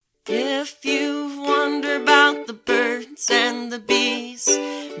If you've wondered about the birds and the bees,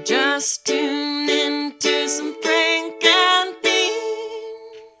 just tune in to some Frank and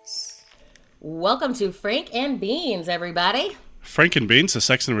Beans. Welcome to Frank and Beans, everybody. Frank and Beans, a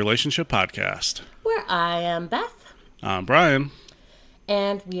sex and relationship podcast. Where I am Beth. I'm Brian.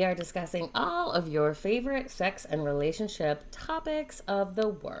 And we are discussing all of your favorite sex and relationship topics of the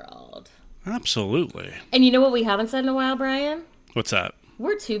world. Absolutely. And you know what we haven't said in a while, Brian? What's that?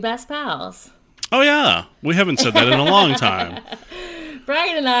 We're two best pals. Oh, yeah. We haven't said that in a long time.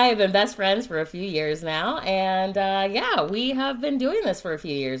 Brian and I have been best friends for a few years now. And we have been doing this for a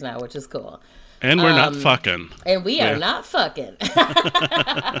few years now, which is cool. And we're not fucking. And we are not fucking.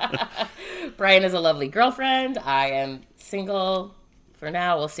 Brian is a lovely girlfriend. I am single for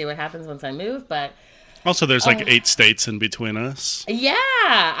now. We'll see what happens once I move. But also, there's like 8 states in between us. Yeah.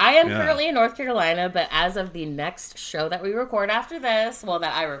 I am currently in North Carolina. But as of the next show that we record after this,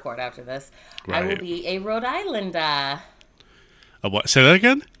 that I record after this, right. I will be a Rhode Islander. A what? Say that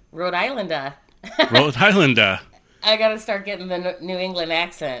again? Rhode Islander. Rhode Islander. I got to start getting the New England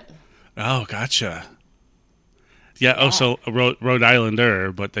accent. Oh, gotcha. Yeah, also Rhode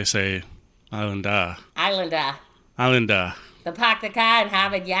Islander, but they say Islander. Islander. Islander. The park the car and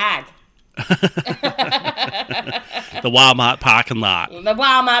Harvard Yard. The Walmart parking lot. The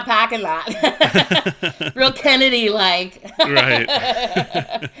Walmart parking lot. Real Kennedy-like. Right.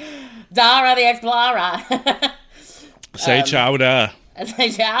 Dora the Explorer. Say chowder.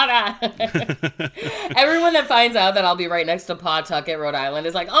 Say chowder. Everyone that finds out that I'll be right next to Pawtucket, Rhode Island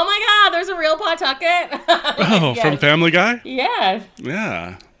is like, oh my God, there's a real Pawtucket. Yes. From Family Guy? Yeah.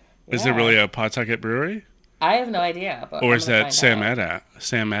 Yeah. Is there really a Pawtucket brewery? I have no idea. But or is that Sam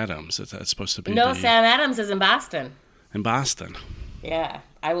Adams? Is that supposed to be? No, Sam Adams is in Boston. In Boston. Yeah.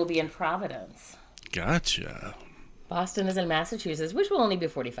 I will be in Providence. Gotcha. Boston is in Massachusetts, which will only be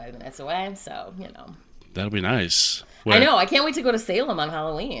 45 minutes away, so, That'll be nice. I know. I can't wait to go to Salem on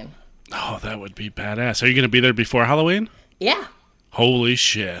Halloween. Oh, that would be badass. Are you going to be there before Halloween? Yeah. Holy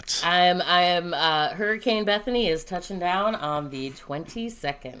shit. I am Hurricane Bethany is touching down on the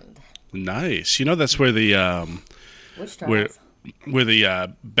 22nd. Nice. You know that's where the Which trials? where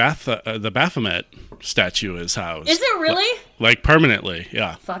the Baphomet statue is housed. Is it really? Like permanently,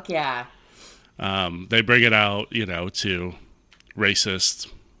 yeah. Fuck yeah. They bring it out, to racist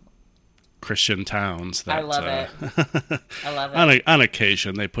Christian towns. That, I love it. I love it. On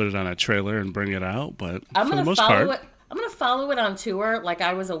occasion, they put it on a trailer and bring it out, but for the most part, I'm gonna follow it on tour like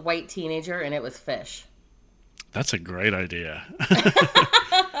I was a white teenager and it was Fish. That's a great idea.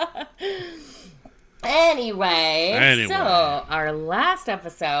 Anyway, so our last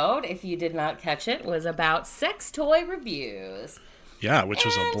episode, if you did not catch it, was about sex toy reviews. Yeah, which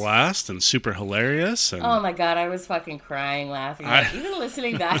was a blast and super hilarious. And oh my God, I was fucking crying, laughing. Even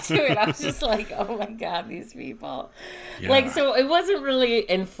listening back to it, I was just like, oh my God, these people. Yeah. So it wasn't really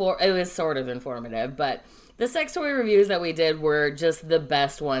it was sort of informative, but the sex toy reviews that we did were just the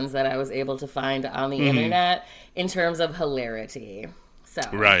best ones that I was able to find on the internet in terms of hilarity. So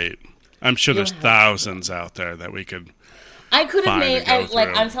right. I'm sure there's thousands out there that we could I could have made,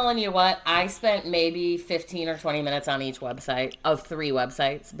 I'm telling you what, I spent maybe 15 or 20 minutes on each website of 3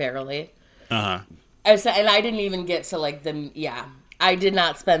 websites, barely. Uh-huh. And I didn't even get to I did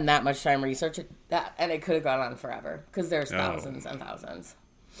not spend that much time researching that, and it could have gone on forever, because there's thousands and thousands.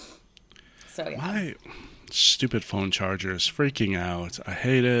 So, yeah. My stupid phone charger is freaking out. I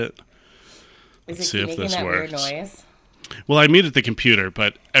hate it. Let's see if this works. Weird noise? Well, I muted the computer,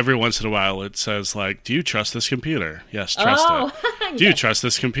 but every once in a while it says, do you trust this computer? Yes, trust it. Do you trust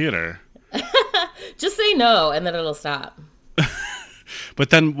this computer? Just say no, and then it'll stop. But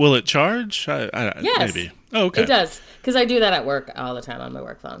then will it charge? Yes. Maybe. Oh, okay. It does, because I do that at work all the time on my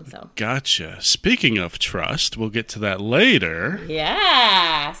work phone. So. Gotcha. Speaking of trust, we'll get to that later.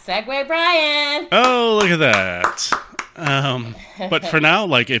 Yeah. Segue, Brian. Oh, look at that. But for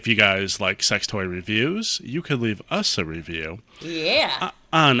now, if you guys like sex toy reviews, you could leave us a review. Yeah.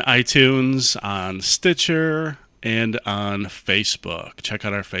 On iTunes, on Stitcher, and on Facebook. Check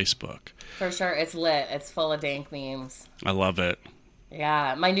out our Facebook. For sure. It's lit. It's full of dank memes. I love it.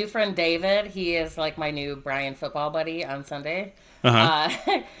 Yeah. My new friend David, he is my new Brian football buddy on Sunday.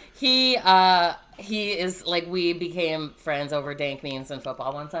 Uh-huh. He is we became friends over dank memes and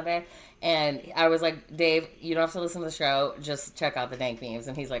football one Sunday. And I was like, Dave, you don't have to listen to the show. Just check out the dank memes.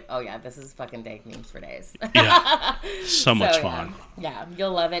 And he's like, oh, yeah, this is fucking dank memes for days. Yeah. So much fun. Yeah,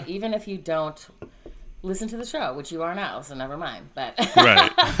 you'll love it. Even if you don't listen to the show, which you are now, so never mind. But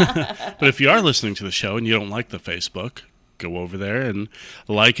right. But if you are listening to the show and you don't like the Facebook, go over there and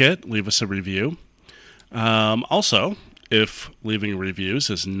like it. Leave us a review. Also, if leaving reviews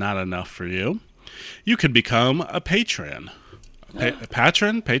is not enough for you, you could become a patron. A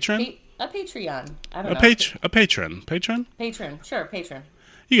patron? A Patreon. I don't know. A patron. Patron? Patron. Sure, patron.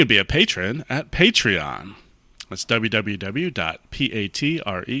 You can be a patron at Patreon. That's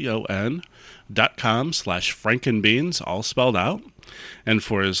www.patreon.com/Frankenbeans, all spelled out. And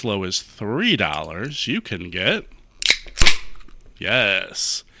for as low as $3, you can get,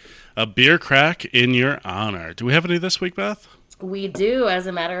 yes, a beer crack in your honor. Do we have any this week, Beth? We do, as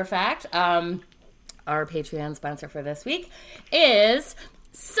a matter of fact. Our Patreon sponsor for this week is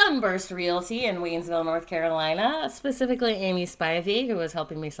Sunburst Realty in Waynesville, North Carolina, specifically Amy Spivey, who was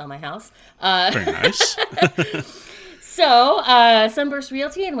helping me sell my house. Very nice. So, Sunburst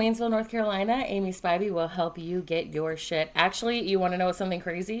Realty in Waynesville, North Carolina, Amy Spivey will help you get your shit. Actually, you want to know something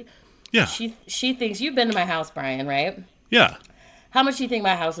crazy? Yeah. She thinks, you've been to my house, Brian, right? Yeah. How much do you think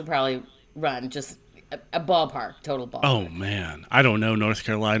my house would probably run? Just a ballpark, total ballpark. Oh, man. I don't know, North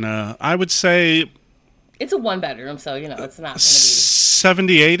Carolina. I would say... It's a one-bedroom, so, it's not going to be...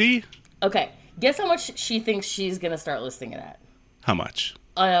 70, 80? Okay. Guess how much she thinks she's going to start listing it at? How much?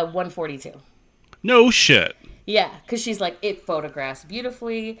 142. No shit. Yeah, because she's like, it photographs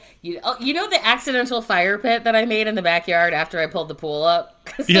beautifully. You know the accidental fire pit that I made in the backyard after I pulled the pool up?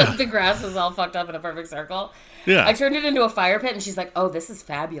 Because the grass was all fucked up in a perfect circle. Yeah. I turned it into a fire pit, and she's like, oh, this is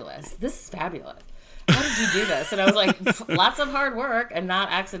fabulous. This is fabulous. How did you do this? And I was like, lots of hard work and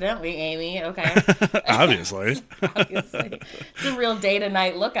not accidentally, Amy. Okay. Obviously. Obviously. It's a real day to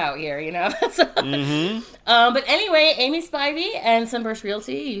night lookout here, So, but anyway, Amy Spivey and Sunburst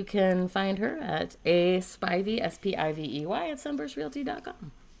Realty, you can find her at Spivey, Spivey, at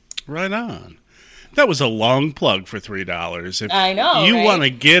sunburstrealty.com. Right on. That was a long plug for $3. If I know, you right? want to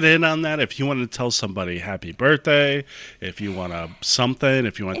get in on that, if you want to tell somebody happy birthday, if you want to something,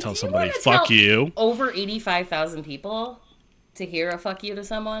 if you want to tell somebody fuck you. Over 85,000 people to hear a fuck you to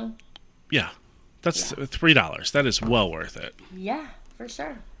someone. Yeah. That's $3. That is well worth it. Yeah, for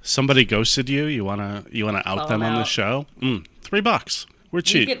sure. Somebody ghosted you. You wanna out them on the show? $3. We're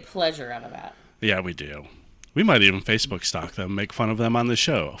cheap. You get pleasure out of that. Yeah, we do. We might even Facebook stalk them, make fun of them on the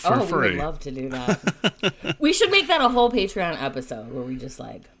show for free. We would love to do that. We should make that a whole Patreon episode where we just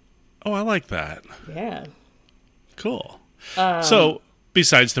like... Oh, I like that. Yeah. Cool. So,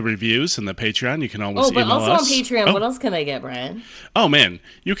 besides the reviews and the Patreon, you can always email us. Oh, but also on Patreon, what else can I get, Brian? Oh, man.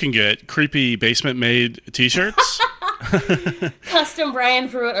 You can get creepy basement-made t-shirts. Custom Brian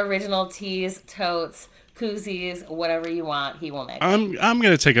Pruitt original tees, totes, koozies, whatever you want, he will make. I'm going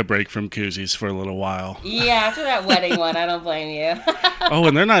to take a break from koozies for a little while. Yeah, after that wedding one, I don't blame you. Oh,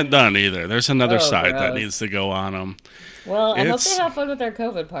 and they're not done either. There's another side gross. that needs to go on them. Well, I hope they have fun with their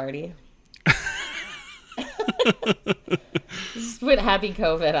COVID party. Just put happy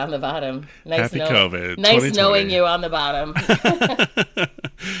COVID on the bottom. Nice happy COVID. Nice knowing you on the bottom.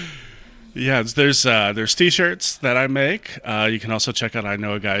 Yeah, there's t-shirts that I make. You can also check out I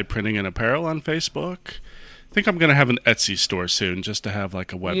Know a Guy Printing and Apparel on Facebook. I think I'm going to have an Etsy store soon just to have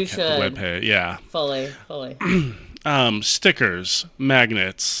like a web page. Yeah. Fully. Stickers,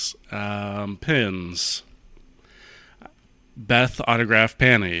 magnets, pins, Beth autographed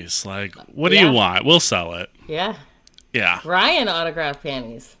panties. Like, what do you want? We'll sell it. Yeah. Yeah. Ryan autographed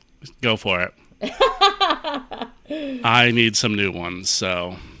panties. Go for it. I need some new ones,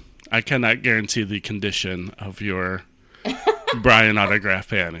 so I cannot guarantee the condition of your Brian autographed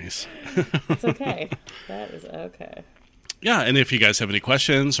panties. It's okay. That is okay. Yeah, and if you guys have any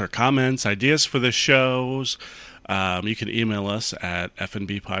questions or comments, ideas for the shows, you can email us at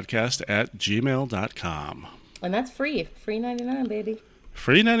fnbpodcast@gmail.com. And that's free. Free 99, baby.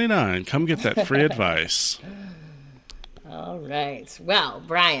 Free 99. Come get that free advice. All right. Well,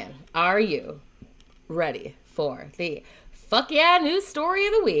 Brian, are you ready for the Fuck Yeah News Story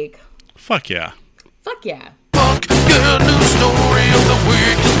of the Week? Fuck yeah. Fuck yeah. Fuck yeah news story of the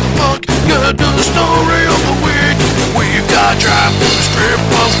week. Fuck yeah news story of the week. We've got drive-through strip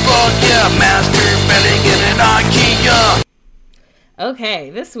of fuck yeah masturbating in an IKEA. Okay,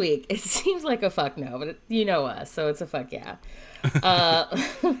 this week, it seems like a fuck no, but you know us, so it's a fuck yeah.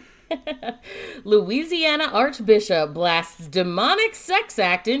 Louisiana Archbishop blasts demonic sex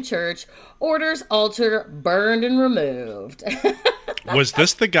act in church, orders altar burned and removed. Was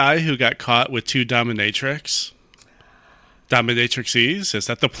this the guy who got caught with two dominatrix? Dominatrixes? Is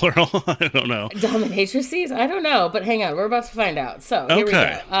that the plural? I don't know. Dominatrices? I don't know, but hang on. We're about to find out. So, here we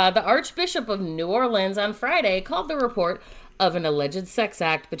go. The Archbishop of New Orleans on Friday called the report of an alleged sex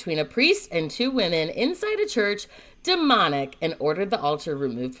act between a priest and two women inside a church demonic and ordered the altar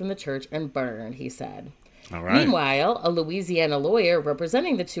removed from the church and burned, he said. All right. Meanwhile, a Louisiana lawyer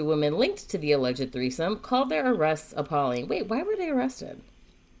representing the two women linked to the alleged threesome called their arrests appalling. Wait, why were they arrested?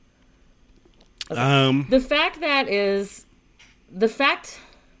 Okay. The fact that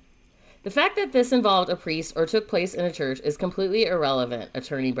this involved a priest or took place in a church is completely irrelevant,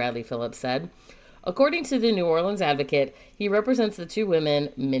 Attorney Bradley Phillips said. According to the New Orleans Advocate, he represents the two women,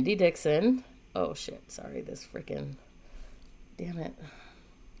 Mindy Dixon. Oh, shit. Sorry, this freaking... Damn it.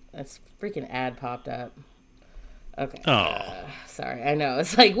 That's freaking ad popped up. Okay. Sorry, I know.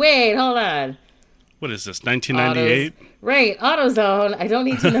 It's like, wait, hold on. What is this, 1998? Right, AutoZone. I don't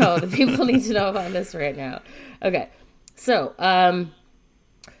need to know. The people need to know about this right now. Okay. So, the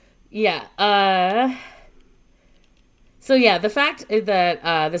fact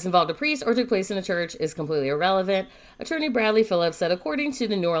that this involved a priest or took place in a church is completely irrelevant. Attorney Bradley Phillips said, according to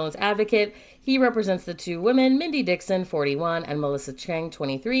the New Orleans Advocate, he represents the two women, Mindy Dixon, 41, and Melissa Chang,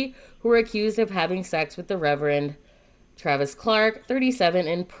 23, who were accused of having sex with the Reverend Travis Clark, 37,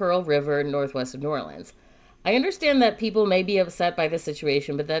 in Pearl River, northwest of New Orleans. I understand that people may be upset by this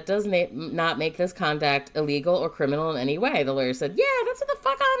situation, but that does not make this conduct illegal or criminal in any way, the lawyer said. Yeah, that's what the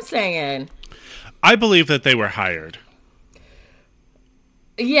fuck I'm saying. I believe that they were hired.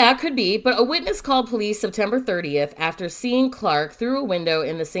 Yeah, it could be, but a witness called police September 30th after seeing Clark through a window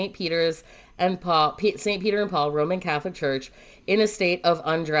in the St. Peter and Paul Roman Catholic Church in a state of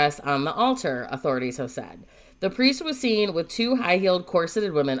undress on the altar, authorities have said. The priest was seen with two high-heeled,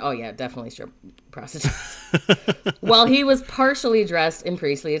 corseted women, oh yeah, definitely strip prostitutes, while he was partially dressed in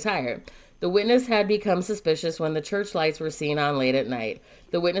priestly attire. The witness had become suspicious when the church lights were seen on late at night.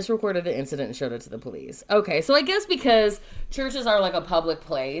 The witness recorded the incident and showed it to the police. Okay, so I guess because churches are like a public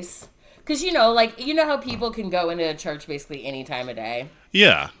place, because you know how people can go into a church basically any time of day.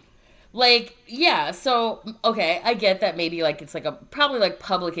 Yeah. Like, yeah, so, okay, I get that maybe, like, it's, like, probably, like,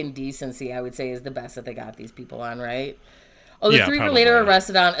 public indecency, I would say, is the best that they got these people on, right? Oh, the three were later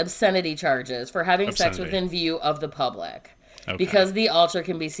arrested on obscenity charges for having sex within view of the public. Okay. Because the altar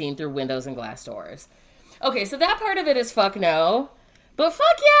can be seen through windows and glass doors. Okay, so that part of it is fuck no. But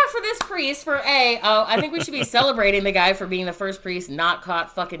fuck yeah for this priest for I think we should be celebrating the guy for being the first priest not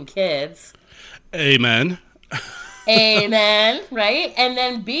caught fucking kids. Amen. Amen, right? And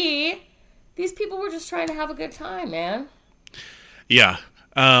then B, these people were just trying to have a good time, man. Yeah.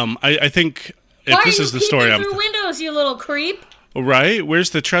 I think if this is the story, why are you peeping through windows, you little creep? Right? Where's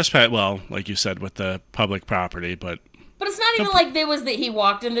the trespass? Well, like you said, with the public property, but it's not even like he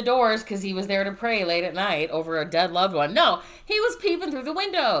walked in the doors because he was there to pray late at night over a dead loved one. No, he was peeping through the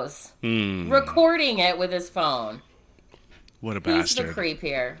windows, recording it with his phone. What a bastard. Who's the creep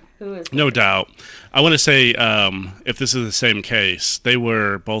here? Who is no doubt. I want to say, if this is the same case, they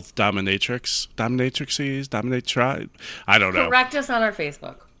were both dominatrixes? I don't know. Correct us on our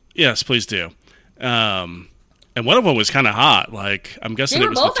Facebook. Yes, please do. And one of them was kind of hot. Like, I'm guessing it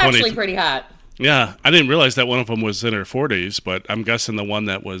was both actually pretty hot. Yeah, I didn't realize that one of them was in her 40s, but I'm guessing the one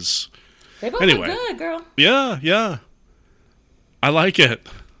that was... They both look good, girl. Yeah. I like it.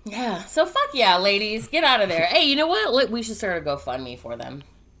 Yeah, so fuck yeah, ladies. Get out of there. Hey, you know what? We should start a GoFundMe for them.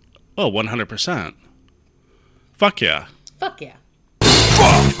 Oh, 100%. Fuck yeah. Fuck yeah.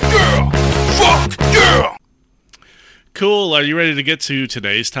 Fuck yeah! Fuck yeah! Cool. Are you ready to get to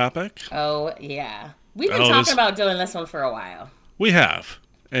today's topic? Oh, yeah. We've been talking about doing this one for a while. We have.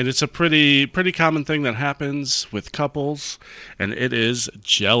 And it's a pretty common thing that happens with couples, and it is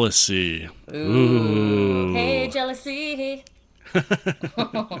jealousy. Ooh. Hey, jealousy.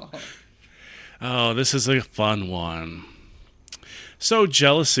 Oh, this is a fun one. So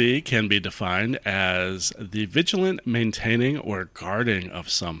jealousy can be defined as the vigilant maintaining or guarding of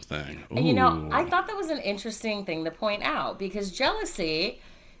something. Ooh. And you know, I thought that was an interesting thing to point out, because jealousy,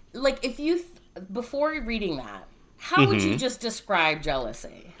 like if you, before reading that, how would you just describe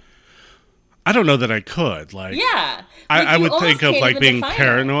jealousy? I don't know that I could. Like, yeah, I would think of like being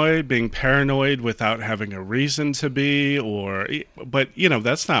paranoid without having a reason to be, but you know,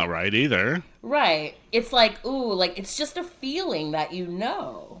 that's not right either. Right. It's like, ooh, like it's just a feeling that you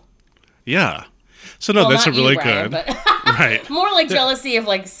know. Yeah. So no, that's a really good. But right. More like jealousy of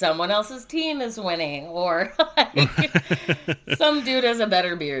like someone else's team is winning, or like some dude has a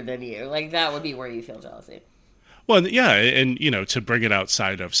better beard than you. Like that would be where you feel jealousy. Well, yeah, and, you know, to bring it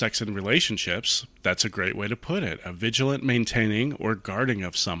outside of sex and relationships, that's a great way to put it. A vigilant maintaining or guarding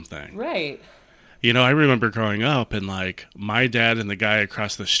of something. Right. You know, I remember growing up and, like, my dad and the guy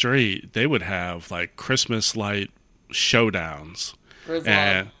across the street, they would have, like, Christmas light showdowns.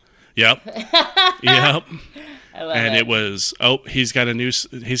 Griswold. Yep. Yep. I love it was, he's got a new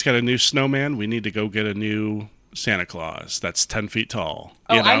snowman. We need to go get a new Santa Claus that's 10 feet tall.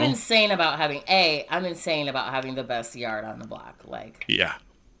 Oh, you know? I'm insane about having the best yard on the block. Like, yeah.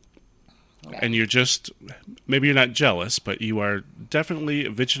 And you're maybe you're not jealous, but you are definitely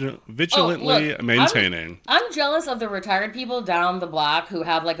vigilantly maintaining. I'm jealous of the retired people down the block who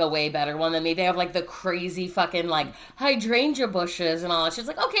have like a way better one than me. They have like the crazy fucking like hydrangea bushes and all that shit.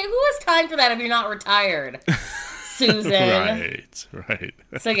 It's like, okay, who has time for that if you're not retired? Susan. Right.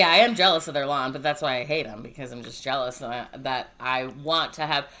 So yeah, I am jealous of their lawn, but that's why I hate them, because I'm just jealous that I want to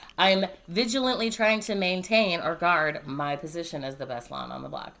have. I'm vigilantly trying to maintain or guard my position as the best lawn on the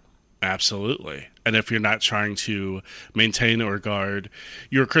block. Absolutely. And if you're not trying to maintain or guard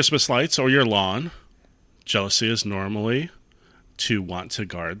your Christmas lights or your lawn, jealousy is normally to want to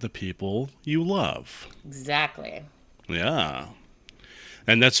guard the people you love. Exactly. Yeah.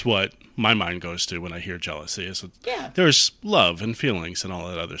 And that's what my mind goes to when I hear jealousy. Is there's love and feelings and all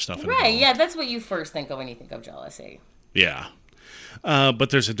that other stuff involved. Right, yeah, that's what you first think of when you think of jealousy. Yeah.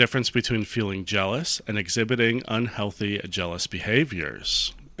 But there's a difference between feeling jealous and exhibiting unhealthy jealous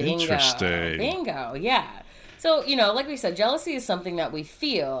behaviors. Bingo. Interesting. Bingo, yeah. So, like we said, jealousy is something that we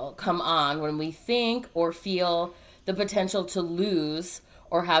feel come on when we think or feel the potential to lose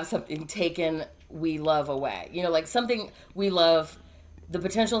or have something taken we love away. Like something we love, the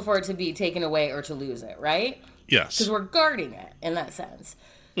potential for it to be taken away or to lose it, right? Yes. Because we're guarding it in that sense.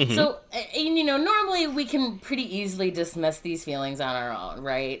 Mm-hmm. So, normally we can pretty easily dismiss these feelings on our own,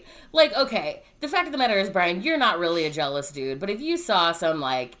 right? Like, okay, the fact of the matter is, Brian, you're not really a jealous dude, but if you saw some,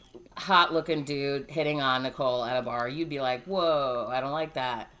 like, hot-looking dude hitting on Nicole at a bar, you'd be like, whoa, I don't like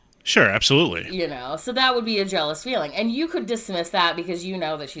that. Sure, absolutely. So that would be a jealous feeling. And you could dismiss that because you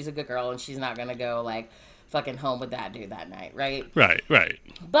know that she's a good girl and she's not going to go, like, fucking home with that dude that night, right? Right.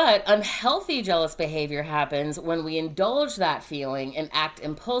 But unhealthy jealous behavior happens when we indulge that feeling and act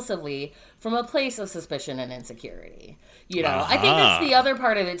impulsively from a place of suspicion and insecurity. I think that's the other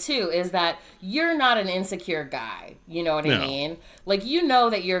part of it too, is that you're not an insecure guy. You know what I mean? Like,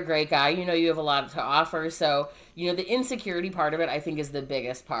 that you're a great guy. You have a lot to offer. So, the insecurity part of it, I think, is the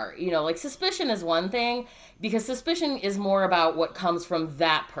biggest part. Like, suspicion is one thing, because suspicion is more about what comes from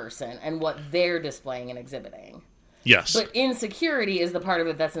that person and what they're displaying and exhibiting. Yes. But insecurity is the part of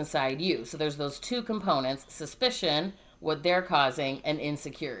it that's inside you. So there's those two components: suspicion, what they're causing, and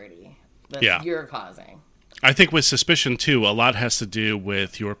insecurity that you're causing. I think with suspicion, too, a lot has to do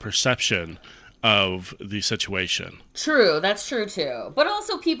with your perception of the situation. True, that's true, too. But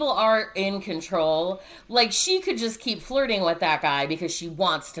also, people are in control. Like, she could just keep flirting with that guy because she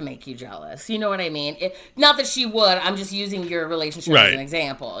wants to make you jealous. You know what I mean? Not that she would. I'm just using your relationship as an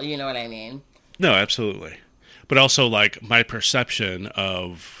example. You know what I mean? No, absolutely. But also, like, my perception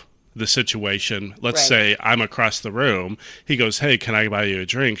of the situation. Let's say I'm across the room. He goes, hey, can I buy you a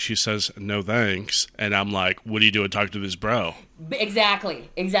drink? She says, no, thanks. And I'm like, what are you doing? Talk to this bro. Exactly.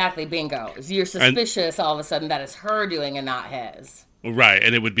 Bingo. You're suspicious all of a sudden that it's her doing and not his. Right.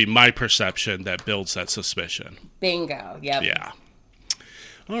 And it would be my perception that builds that suspicion. Bingo. Yep. Yeah.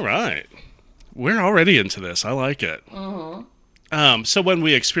 All right. We're already into this. I like it. Mm-hmm. So when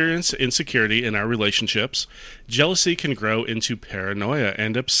we experience insecurity in our relationships, jealousy can grow into paranoia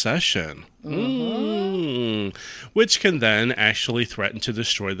and obsession, which can then actually threaten to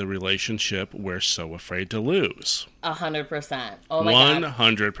destroy the relationship we're so afraid to lose. 100%. Oh my God.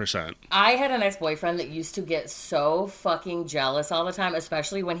 100%. I had an ex-boyfriend that used to get so fucking jealous all the time,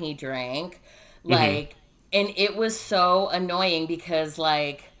 especially when he drank. Like, and it was so annoying because,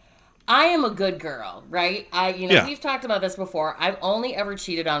 like, I am a good girl, right? We've talked about this before. I've only ever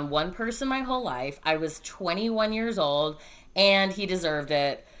cheated on one person my whole life. I was 21 years old, and he deserved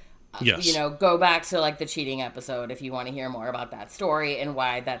it. Yes. Go back to, like, the cheating episode if you want to hear more about that story and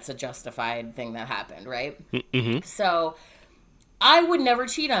why that's a justified thing that happened, right? Mm-hmm. So I would never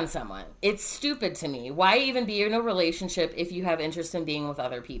cheat on someone. It's stupid to me. Why even be in a relationship if you have interest in being with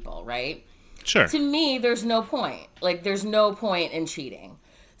other people, right? Sure. To me, there's no point. Like, there's no point in cheating.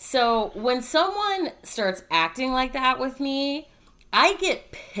 So when someone starts acting like that with me, I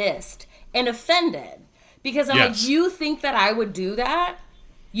get pissed and offended because I'm like, you think that I would do that?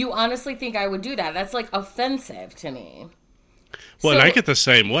 You honestly think I would do that? That's, like, offensive to me. Well, and I get the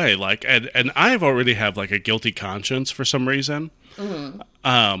same way. Like, and I've already have, like, a guilty conscience for some reason.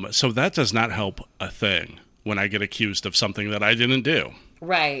 Mm-hmm. So that does not help a thing when I get accused of something that I didn't do.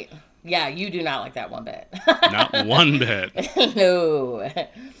 Right. Yeah, you do not like that one bit. Not one bit. No.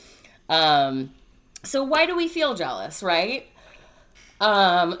 So why do we feel jealous, right?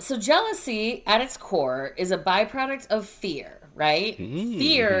 So jealousy at its core is a byproduct of fear, right?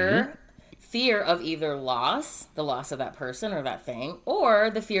 Mm-hmm. Fear of either loss, the loss of that person or that thing, or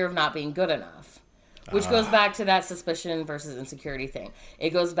the fear of not being good enough. Which goes back to that suspicion versus insecurity thing. It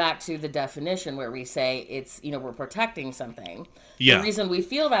goes back to the definition where we say it's, we're protecting something. Yeah. The reason we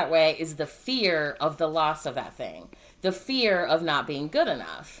feel that way is the fear of the loss of that thing. The fear of not being good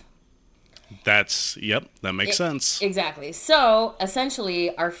enough. That makes sense. Exactly. So,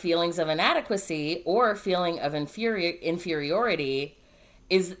 essentially, our feelings of inadequacy or feeling of inferiority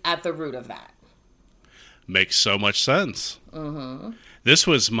is at the root of that. Makes so much sense. Mm-hmm. This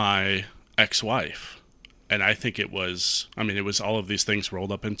was my ex-wife. And I think it was all of these things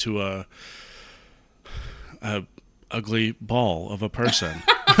rolled up into a ugly ball of a person.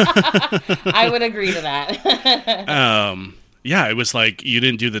 I would agree to that. Yeah, it was like, you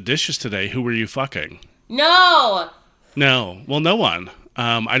didn't do the dishes today. Who were you fucking? No. Well, no one.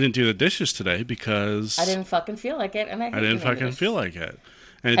 I didn't do the dishes today because I didn't fucking feel like it, and I didn't fucking feel like it.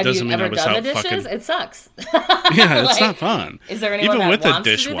 And it Have doesn't you mean ever I was done out the dishes? fucking. It sucks. Yeah, it's not fun. Is there anyone even that with wants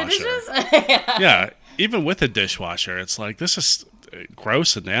a to do the dishwasher? dishes? Yeah, even with a dishwasher, it's like, this is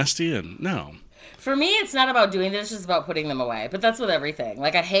gross and nasty, and no. For me, it's not about doing dishes, it's about putting them away. But that's with everything.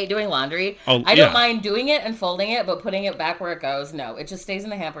 Like, I hate doing laundry. I don't mind doing it and folding it, but putting it back where it goes, no. It just stays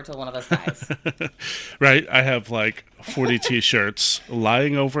in the hamper till one of us dies. Right? I have like 40 t-shirts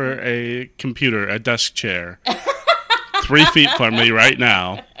lying over a desk chair, 3 feet from me right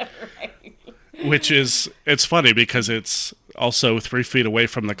now. Right. Which is, it's funny because it's also 3 feet away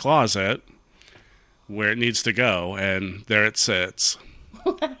from the closet where it needs to go, and there it sits.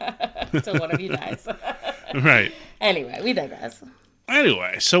 Till one of you dies. Right. Anyway, we digress.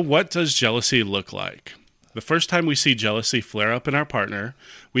 Anyway, so what does jealousy look like? The first time we see jealousy flare up in our partner,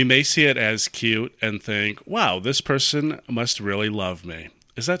 we may see it as cute and think, wow, this person must really love me.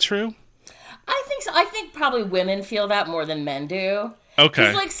 Is that true? I think so. I think probably women feel that more than men do. Okay.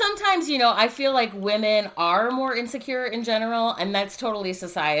 Because, like, sometimes, I feel like women are more insecure in general, and that's totally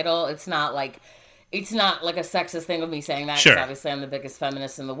societal. It's not like a sexist thing of me saying that, because obviously I'm the biggest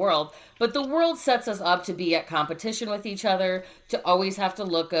feminist in the world. But the world sets us up to be at competition with each other, to always have to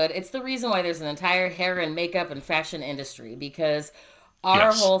look good. It's the reason why there's an entire hair and makeup and fashion industry, because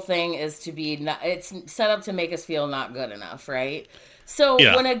our whole thing is to be, it's set up to make us feel not good enough, right? So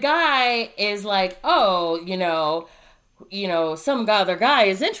when a guy is like, oh, some other guy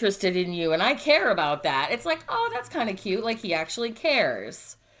is interested in you and I care about that, it's like, oh, that's kind of cute. Like, he actually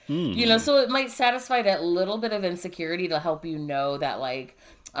cares. So it might satisfy that little bit of insecurity to help you know that, like,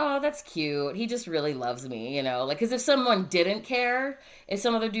 oh, that's cute. He just really loves me, Like, because if someone didn't care, if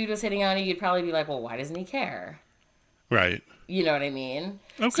some other dude was hitting on you, you'd probably be like, well, why doesn't he care? Right. You know what I mean?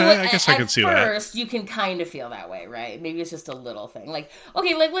 Okay, so I guess I can see that. At first, you can kind of feel that way, right? Maybe it's just a little thing. Like,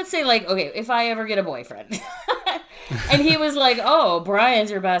 okay, like, let's say, like, okay, if I ever get a boyfriend, and he was like, oh,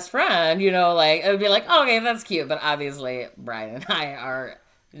 Brian's your best friend, like, I would be like, oh, okay, that's cute. But obviously, Brian and I are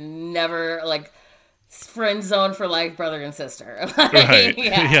never, like, friend zone for life, brother and sister. Like, right.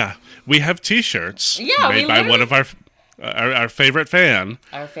 Yeah. We have t-shirts made by one of our favorite fan.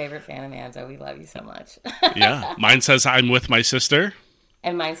 Our favorite fan, Amanda. We love you so much. Yeah. Mine says, I'm with my sister.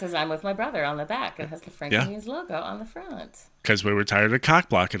 And mine says, I'm with my brother on the back. It has the Frankie Muniz logo on the front. Because we were tired of cock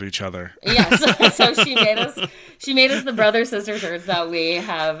blocking each other. Yes. So she made us the brother-sister shirts that we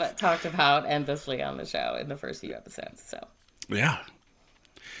have talked about endlessly on the show in the first few episodes. So yeah.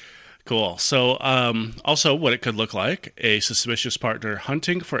 Cool. So, also what it could look like, a suspicious partner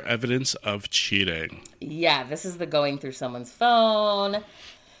hunting for evidence of cheating. Yeah, this is the going through someone's phone.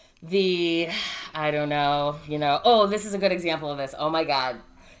 I don't know, oh, this is a good example of this. Oh my God.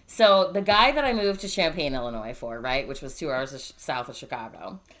 So the guy that I moved to Champaign, Illinois for, right, which was 2 hours south of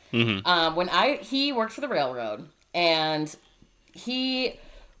Chicago, he worked for the railroad, and he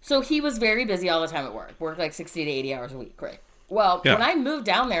was very busy all the time at worked like 60 to 80 hours a week, right? Well, when I moved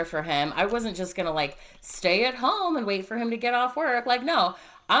down there for him, I wasn't just going to, like, stay at home and wait for him to get off work. Like, no,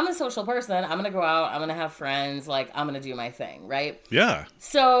 I'm a social person. I'm going to go out. I'm going to have friends. Like, I'm going to do my thing, right? Yeah.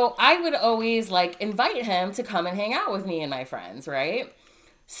 So I would always, like, invite him to come and hang out with me and my friends, right?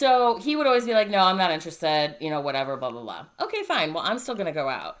 So he would always be like, no, I'm not interested, whatever, blah, blah, blah. Okay, fine. Well, I'm still going to go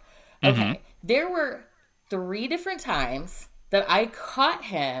out. Okay. Mm-hmm. There were 3 different times that I caught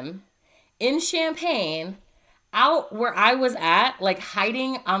him in Champaign out where I was at, like,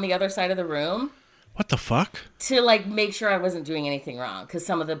 hiding on the other side of the room. What the fuck? To, like, make sure I wasn't doing anything wrong, because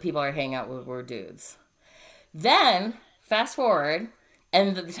some of the people I hang out with were dudes. Then, fast forward,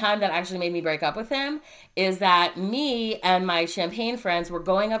 and the time that actually made me break up with him is that me and my Champaign friends were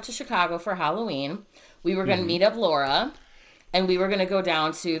going up to Chicago for Halloween. We were going to meet up Laura, and we were going to go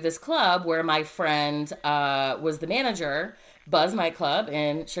down to this club where my friend was the manager, Buzz Nightclub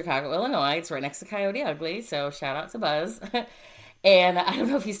in Chicago, Illinois. It's right next to Coyote Ugly, so shout out to Buzz. And I don't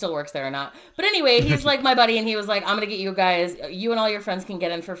know if he still works there or not. But anyway, he's like my buddy, and he was like, I'm going to get you guys, you and all your friends can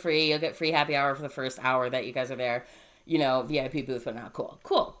get in for free. You'll get free happy hour for the first hour that you guys are there. You know, VIP booth, but not cool.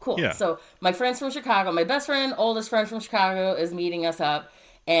 Cool. Yeah. So my friends from Chicago, my best friend, oldest friend from Chicago is meeting us up.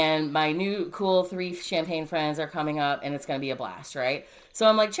 And my new cool 3 champagne friends are coming up, and it's going to be a blast, right? So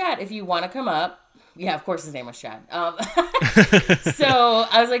I'm like, Chad, if you want to come up. Yeah, of course his name was Chad. So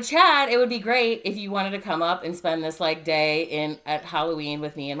I was like, Chad, it would be great if you wanted to come up and spend this like day at Halloween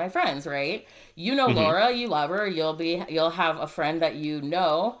with me and my friends, right? You know Laura, you love her, you'll have a friend that you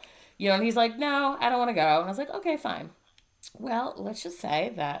know. And he's like, no, I don't want to go. And I was like, okay, fine. Well, let's just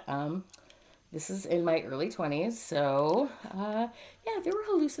say that this is in my early 20s, so yeah, there were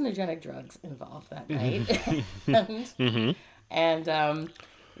hallucinogenic drugs involved that night.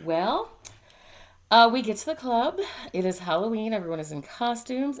 Well, we get to the club. It is Halloween. Everyone is in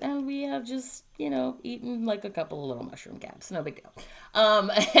costumes, and we have just, eaten like a couple of little mushroom caps. No big deal.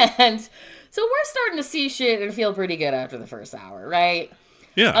 And so we're starting to see shit and feel pretty good after the first hour, right?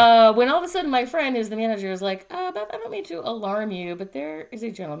 Yeah. When all of a sudden my friend, who's the manager, is like, Beth, I don't mean to alarm you, but there is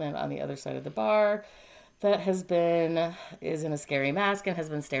a gentleman on the other side of the bar that is in a scary mask and has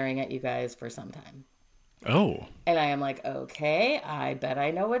been staring at you guys for some time. Oh. And I am like, okay, I bet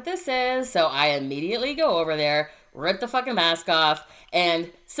I know what this is. So I immediately go over there, rip the fucking mask off, and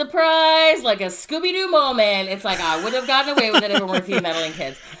surprise, like a Scooby-Doo moment. It's like I would have gotten away with it if it weren't for you meddling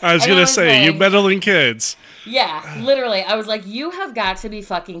kids. I was going to say, you meddling kids. Yeah, literally. I was like, you have got to be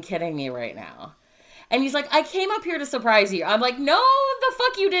fucking kidding me right now. And he's like, I came up here to surprise you. I'm like, no, the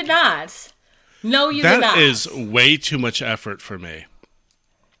fuck you did not. No, you did not. That is way too much effort for me.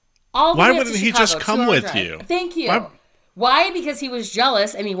 Why wouldn't he just come with you? Thank you. Why? Because he was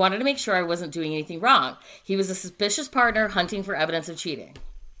jealous and he wanted to make sure I wasn't doing anything wrong. He was a suspicious partner hunting for evidence of cheating.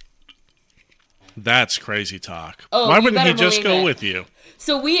 That's crazy talk. Oh, why wouldn't he just go with you?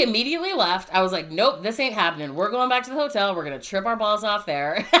 So we immediately left. I was like, nope, this ain't happening. We're going back to the hotel. We're going to trip our balls off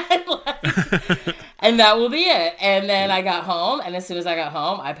there. And that will be it. And then I got home. And as soon as I got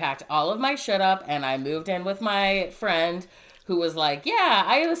home, I packed all of my shit up and I moved in with my friend who was like, yeah,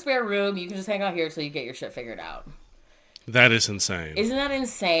 I have a spare room. You can just hang out here until you get your shit figured out. That is insane. Isn't that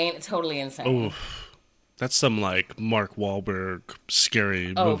insane? Totally insane. Oof. That's some like Mark Wahlberg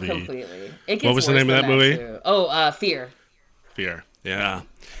scary movie. Oh, completely. What was the name of that movie? Too. Oh, Fear. Fear, yeah.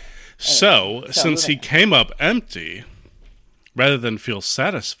 So since he came up empty, rather than feel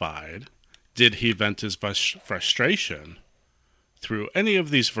satisfied, did he vent his frustration through any of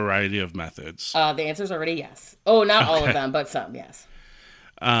these variety of methods? The answer is already yes. Oh, not all of them, but some, yes.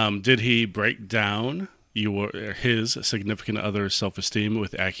 Did he break down his significant other's self-esteem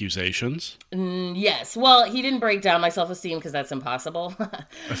with accusations? Yes. Well, he didn't break down my self-esteem because that's impossible.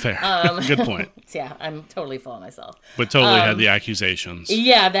 Fair. Good point. Yeah, I'm totally full of myself. But totally had the accusations.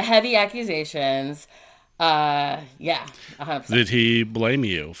 Yeah, the heavy accusations. Yeah, 100%. Did he blame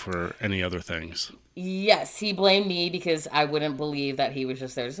you for any other things? Yes, he blamed me because I wouldn't believe that he was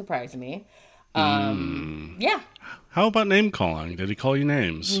just there to surprise me. Yeah. How about name calling? Did he call you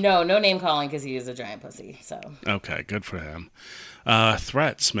names? No name calling because he is a giant pussy. So okay, good for him.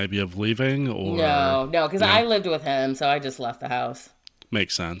 Threats, maybe of leaving or no, because I lived with him, so I just left the house.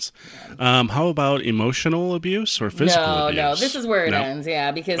 Makes sense. Yeah. How about emotional abuse or physical abuse? No, this is where it ends.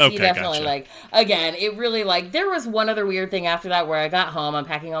 Yeah, because he definitely gotcha. Again, it really there was one other weird thing after that where I got home, I'm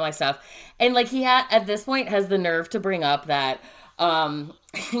packing all my stuff, and he at this point has the nerve to bring up that.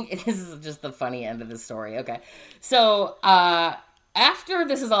 This is just the funny end of the story. Okay. So, after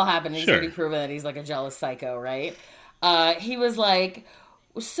this has all happened, he's already proven that he's a jealous psycho, right? He was like,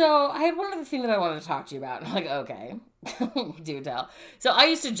 so I had one other thing that I wanted to talk to you about. I'm like, okay, do tell. So I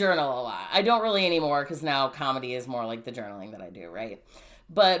used to journal a lot. I don't really anymore because now comedy is more like the journaling that I do, right?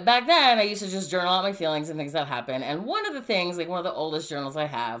 But back then, I used to just journal out my feelings and things that happen. And one of the things, one of the oldest journals I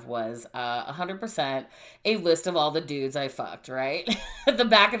have was 100% a list of all the dudes I fucked, right? At the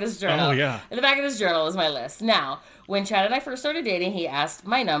back of this journal. Oh, yeah. At the back of this journal is my list. Now, when Chad and I first started dating, he asked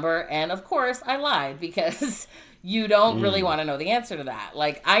my number. And of course, I lied because you don't really want to know the answer to that.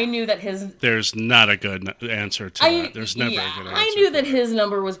 I knew that There's not a good answer to that. There's never a good answer. I knew that his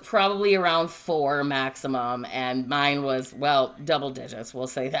number was probably around 4 maximum, and mine was, double digits, we'll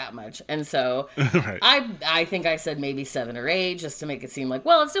say that much. And so, right. I think I said maybe 7 or 8, just to make it seem it's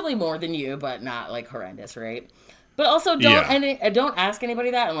definitely more than you, but not, horrendous, right? But also, don't ask anybody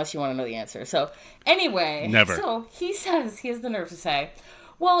that unless you want to know the answer. So, anyway. Never. So, he has the nerve to say,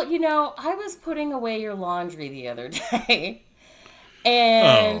 well, I was putting away your laundry the other day,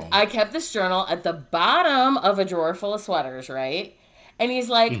 and I kept this journal at the bottom of a drawer full of sweaters, right? And he's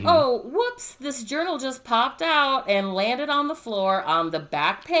like, oh, whoops, this journal just popped out and landed on the floor on the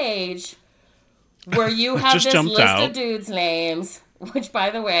back page where you have this list of dudes' names, which,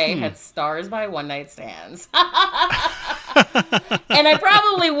 by the way, had stars by one-night stands. And I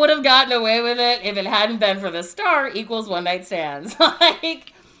probably would have gotten away with it if it hadn't been for the star equals one-night stands.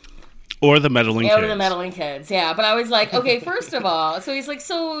 Or the meddling kids. Or the meddling kids, yeah. But I was like, okay, first of all, so he's like,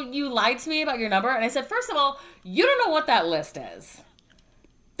 so you lied to me about your number? And I said, first of all, you don't know what that list is.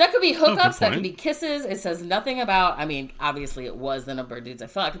 That could be hookups, that could be kisses. It says nothing about, I mean, obviously it was the number of dudes I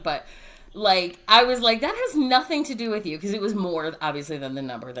fucked, but, like, I was like, that has nothing to do with you, because it was more, obviously, than the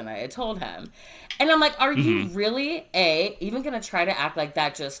number than I had told him. And I'm like, are you really, even going to try to act like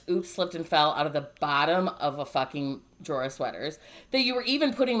that just, oops, slipped and fell out of the bottom of a fucking drawer of sweaters, that you were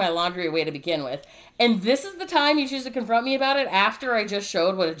even putting my laundry away to begin with, and this is the time you choose to confront me about it after I just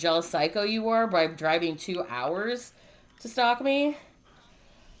showed what a jealous psycho you were by driving 2 hours to stalk me?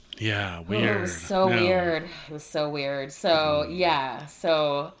 Yeah, weird. It was so weird. It was so weird. So, yeah.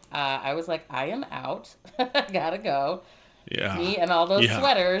 So, I was like, I am out. Gotta go. Yeah. Me and all those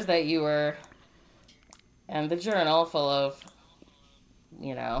sweaters that you were... And the journal full of,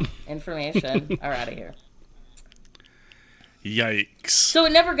 information are out of here. Yikes. So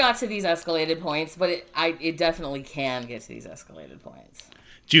it never got to these escalated points, but it definitely can get to these escalated points.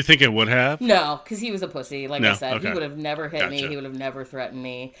 Do you think it would have? No, because he was a pussy. Like I said, he would have never hit me. He would have never threatened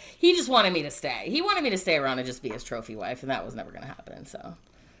me. He just wanted me to stay. He wanted me to stay around and just be his trophy wife, and that was never going to happen. So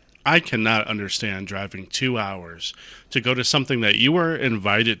I cannot understand driving 2 hours to go to something that you were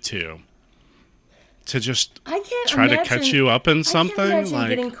invited to just try to catch you up in something. I can't imagine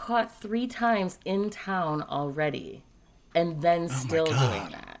getting caught 3 times in town already, and then still doing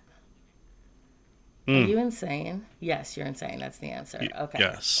that. Are you insane? Yes, you're insane. That's the answer. Okay.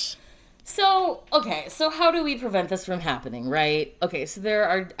 Yes. So how do we prevent this from happening, right? Okay, so there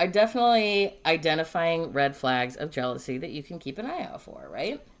are definitely identifying red flags of jealousy that you can keep an eye out for,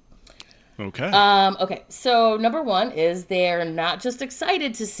 right? Okay. Okay, so number 1 is they're not just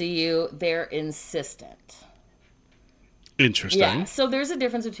excited to see you, they're insistent. Interesting. Yeah, so there's a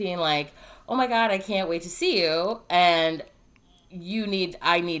difference between like, oh my God, I can't wait to see you, and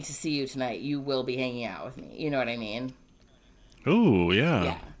I need to see you tonight. You will be hanging out with me. You know what I mean? Ooh,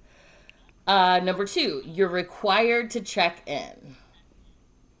 yeah. Yeah. Number 2, you're required to check in.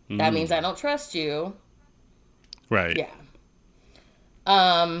 That means I don't trust you. Right. Yeah.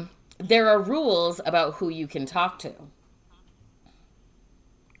 There are rules about who you can talk to.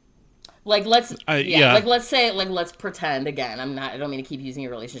 Like, let's say, let's pretend, again, I don't mean to keep using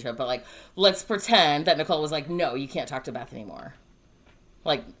your relationship, but, like, let's pretend that Nicole was like, no, you can't talk to Beth anymore.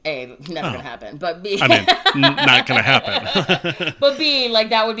 Like, A, never gonna happen, but B... I mean, not gonna happen. But B, like,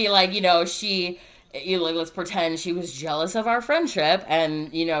 that would be like, let's pretend she was jealous of our friendship,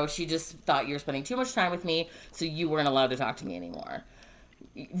 and, she just thought you were spending too much time with me, so you weren't allowed to talk to me anymore.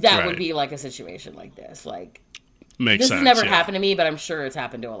 That would be, like, a situation like this, like... Makes sense. This has never happened to me, but I'm sure it's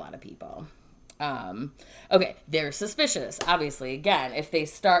happened to a lot of people. Okay, they're suspicious. Obviously, again, if you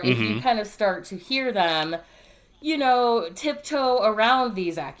kind of start to hear them, tiptoe around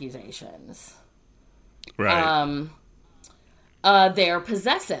these accusations. Right. They're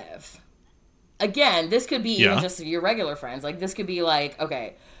possessive. Again, this could be even just your regular friends. Like, this could be like,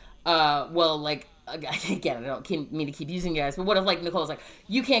 okay, again, I don't mean to keep using you guys, but what if, like, Nicole's like,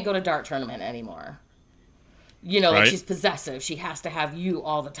 you can't go to dart tournament anymore. Like, she's possessive. She has to have you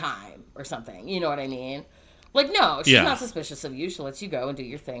all the time or something. You know what I mean? Like, no, she's not suspicious of you. She lets you go and do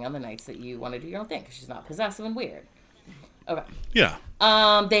your thing on the nights that you want to do your own thing because she's not possessive and weird. Okay. Yeah.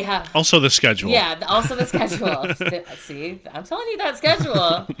 They have... Also the schedule. Yeah, also the schedule. See, I'm telling you that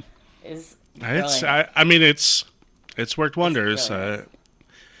schedule is brilliant. It's worked wonders. 8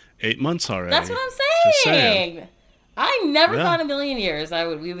 months already. That's what I'm saying. I never thought in a million years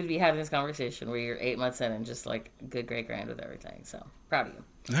we would be having this conversation where you're 8 months in and just like good great grand with everything. So proud of you.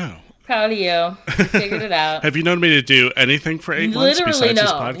 No. Proud of you. You figured it out. Have you known me to do anything for 8 months besides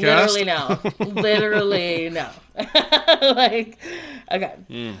this podcast? Literally no. Like, okay.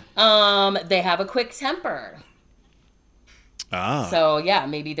 They have a quick temper. So yeah,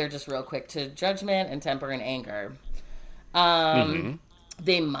 maybe they're just real quick to judgment and temper and anger.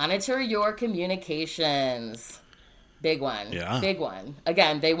 They monitor your communications. Big one. Yeah. Big one.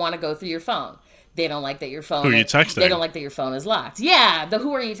 Again, they want to go through your phone. They don't like that your phone... Who are you texting? They don't like that your phone is locked. Yeah,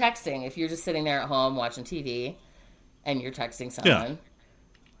 who are you texting? If you're just sitting there at home watching TV and you're texting someone,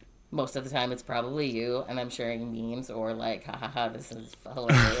 most of the time it's probably you, and I'm sharing memes or like, ha ha ha, this is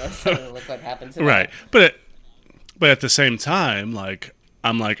hilarious. Look what happened to Right. But at the same time, like,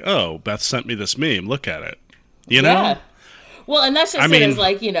 I'm like, oh, Beth sent me this meme. Look at it. You know? Well, and that's just it, is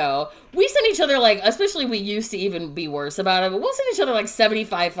like, you know, we send each other, like, especially we used to even be worse about it, but we'll send each other, like,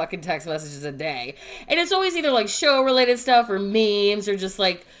 75 fucking text messages a day. And it's always either, like, show-related stuff or memes or just,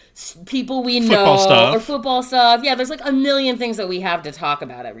 like, people we know or football stuff. Yeah, there's, like, a million things that we have to talk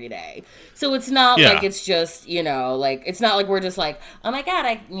about every day. So it's not like it's just, you know, like, it's not like we're just like, oh, my God,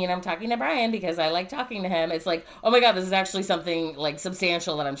 I'm talking to Brian because I like talking to him. It's like, oh, my God, this is actually something, like,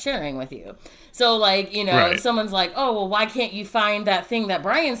 substantial that I'm sharing with you. So, like, you know, if someone's like, oh, well, why can't you find that thing that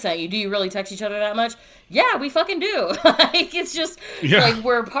Brian sent you? Do you really text each other that much? Yeah, we fucking do. Like, it's just, like,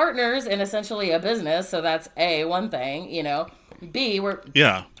 we're partners in essentially a business. So that's A, one thing, you know. B, we're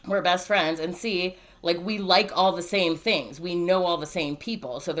best friends. And C, like, we like all the same things. We know all the same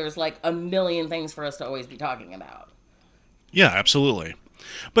people. So there's, like, a million things for us to always be talking about. Yeah, absolutely.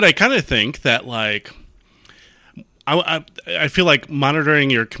 But I kind of think that, like, I feel like monitoring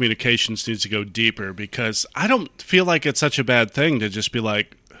your communications needs to go deeper, because I don't feel like it's such a bad thing to just be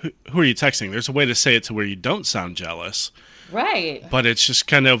like, who are you texting? There's a way to say it to where you don't sound jealous. Right. But it's just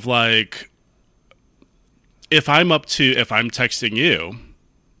kind of like, if I'm texting you,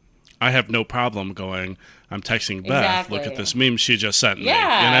 I have no problem going, I'm texting Beth. Exactly. Look at this meme she just sent me.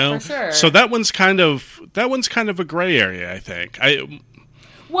 Yeah, you know? for sure. So that one's kind of a gray area, I think.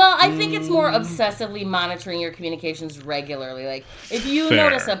 Well, I think it's more obsessively monitoring your communications regularly. Like, if you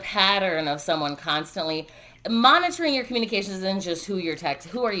notice a pattern of someone constantly monitoring your communications isn't just who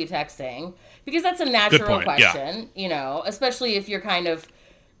are you texting, because that's a natural question, you know, especially if you're kind of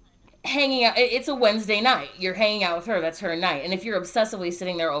hanging out. It's a Wednesday night. You're hanging out with her. That's her night. And if you're obsessively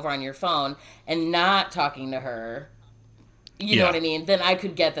sitting there over on your phone and not talking to her, you know what I mean? Then I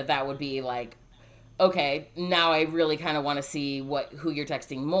could get that would be like, okay, now I really kind of want to see who you're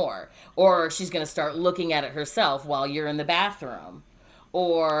texting more. Or she's going to start looking at it herself while you're in the bathroom.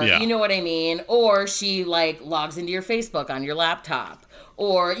 Or, you know what I mean? Or she, like, logs into your Facebook on your laptop.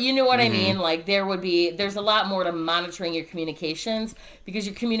 Or, you know what I mean? Like, there's a lot more to monitoring your communications, because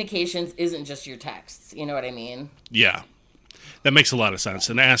your communications isn't just your texts. You know what I mean? Yeah. That makes a lot of sense.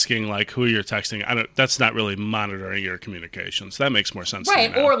 And asking, like, who you're texting, that's not really monitoring your communications. That makes more sense.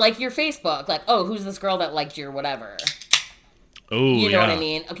 Right. Or, like, your Facebook. Like, oh, who's this girl that liked your whatever? Oh, you know what I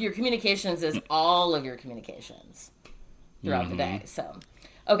mean? Your communications is all of your communications throughout the day. So,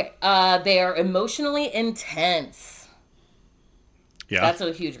 okay. They are emotionally intense. Yeah. That's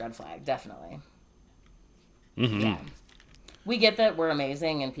a huge red flag, definitely. Yeah. We get that we're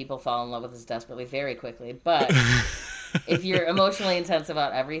amazing and people fall in love with us desperately very quickly, but if you're emotionally intense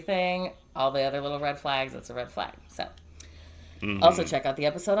about everything, all the other little red flags, that's a red flag. So, also check out the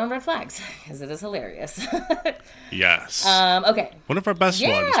episode on red flags, because it is hilarious. Yes. Okay. One of our best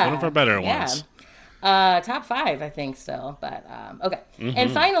ones. One of our better ones. Top 5, I think, still. But, okay.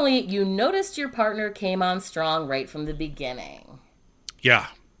 And finally, you noticed your partner came on strong right from the beginning. Yeah.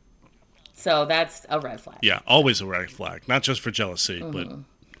 So that's a red flag. Yeah, always a red flag. Not just for jealousy, but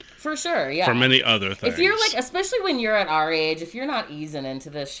for sure, yeah. For many other things. If you're like, especially when you're at our age, if you're not easing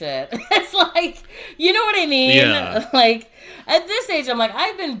into this shit, it's like, you know what I mean? Yeah. Like, at this age, I'm like,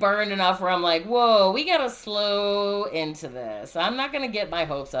 I've been burned enough where I'm like, whoa, we gotta slow into this. I'm not gonna get my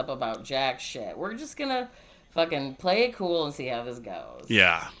hopes up about jack shit. We're just gonna fucking play it cool and see how this goes.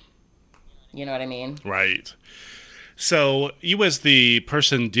 Yeah. You know what I mean? Right. So, you as the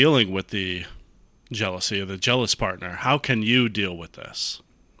person dealing with the jealousy, or the jealous partner, how can you deal with this?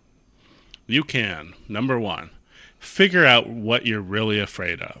 You can, number 1, figure out what you're really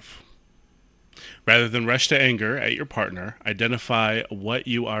afraid of. Rather than rush to anger at your partner, identify what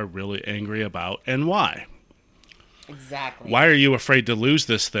you are really angry about and why. Exactly. Why are you afraid to lose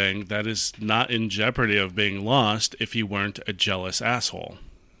this thing that is not in jeopardy of being lost if you weren't a jealous asshole?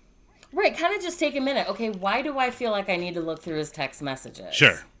 Right, kind of just take a minute. Okay, why do I feel like I need to look through his text messages?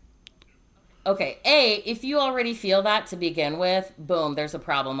 Sure. Okay, A, if you already feel that to begin with, boom, there's a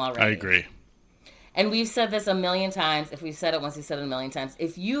problem already. I agree. And we've said this a million times. If we've said it once, we've said it a million times.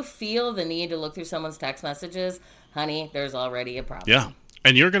 If you feel the need to look through someone's text messages, honey, there's already a problem. Yeah,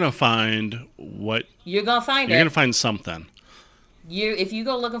 and you're going to find what... You're going to find it. You're going to find something. If you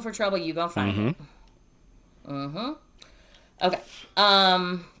go looking for trouble, you're going to find it. Okay.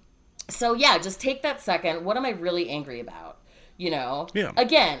 So, yeah, just take that second. What am I really angry about? You know? Yeah.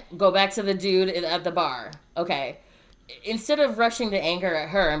 Again, go back to the dude at the bar. Okay. Instead of rushing to anger at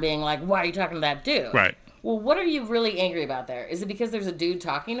her and being like, why are you talking to that dude? Right. Well, what are you really angry about there? Is it because there's a dude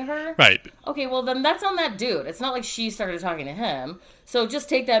talking to her? Right. Okay, well, then that's on that dude. It's not like she started talking to him. So just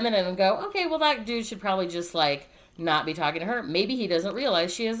take that minute and go, okay, well, that dude should probably just, like, not be talking to her. Maybe he doesn't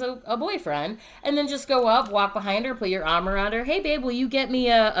realize she has a boyfriend. And then just go up, walk behind her, put your arm around her. Hey, babe, will you get me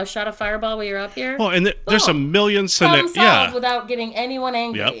a shot of Fireball while you're up here? Well, and there's a million scenarios. Yeah. Without getting anyone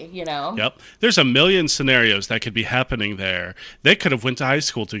angry, you know? Yep. There's a million scenarios that could be happening there. They could have went to high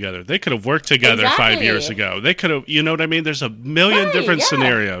school together. They could have worked together 5 years ago. They could have, you know what I mean? There's a million different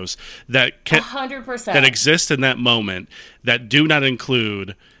scenarios that 100%. that exist in that moment that do not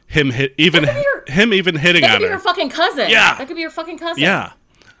include him even hitting on her. That could be your fucking cousin. Yeah. That could be your fucking cousin. Yeah.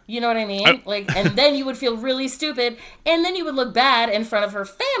 You know what I mean? And then you would feel really stupid, and then you would look bad in front of her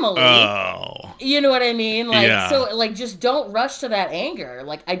family. Oh. You know what I mean? So, just don't rush to that anger.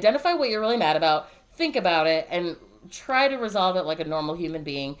 Like, identify what you're really mad about, think about it, and try to resolve it like a normal human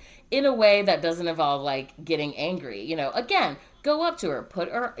being in a way that doesn't involve, like, getting angry. You know, again, go up to her, put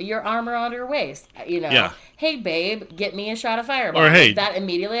your arm around her waist. You know, hey, babe, get me a shot of Fireball. Or, hey, like that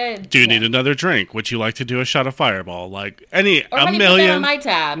immediately. Do you need another drink? Would you like to do a shot of Fireball? Like, a million. Put that on my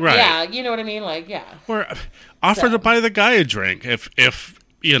tab. Right. Yeah, you know what I mean? Like, yeah. Or offer to buy the guy a drink. If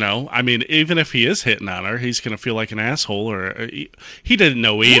you know, I mean, even if he is hitting on her, he's going to feel like an asshole, or he didn't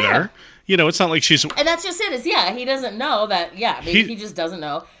know either. Yeah. You know, it's not like she's... And that's just it. He doesn't know that, maybe he just doesn't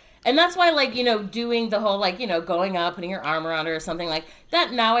know. And that's why, like, you know, doing the whole, like, you know, going up, putting your arm around her or something like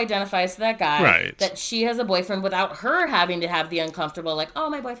that now identifies to that guy that she has a boyfriend without her having to have the uncomfortable, like, oh,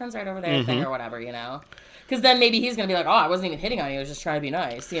 my boyfriend's right over there thing or whatever, you know? Because then maybe he's going to be like, oh, I wasn't even hitting on you. I was just trying to be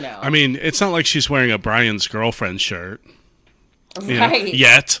nice, you know? I mean, it's not like she's wearing a Brian's girlfriend shirt. Right.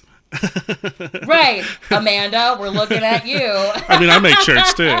 Yet. Right. Amanda, we're looking at you. I mean, I make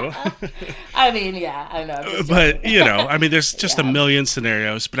shirts too. I mean, yeah, I know. But, you know, I mean, there's just a million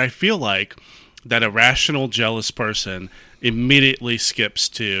scenarios. But I feel like that a rational, jealous person immediately skips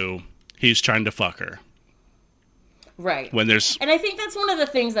to, he's trying to fuck her. Right. And I think that's one of the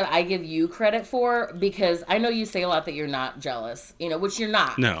things that I give you credit for, because I know you say a lot that you're not jealous, you know, which you're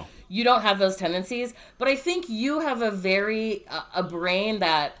not. No. You don't have those tendencies, but I think you have a brain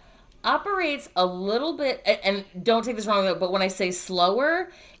that operates a little bit, and don't take this wrong, but when I say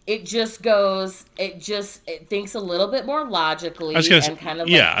slower, it thinks a little bit more logically and kind of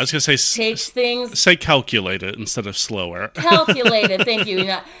I was going to say takes things... Say calculated instead of slower. Calculated, thank you.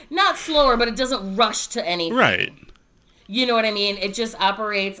 Not slower, but it doesn't rush to anything. Right. You know what I mean? It just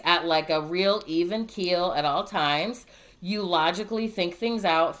operates at like a real even keel at all times. You logically think things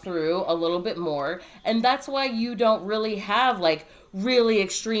out through a little bit more, and that's why you don't really have like really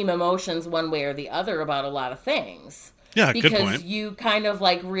extreme emotions one way or the other about a lot of things. Yeah, good point. Because you kind of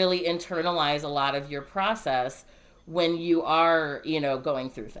like really internalize a lot of your process when you are, you know, going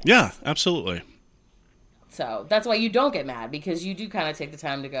through things. Yeah, absolutely. So that's why you don't get mad, because you do kind of take the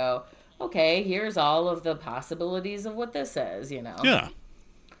time to go, okay, here's all of the possibilities of what this is, you know? Yeah,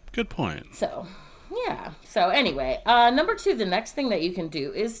 good point. So, yeah. So anyway, number 2, the next thing that you can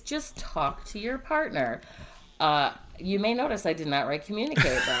do is just talk to your partner. You may notice I did not write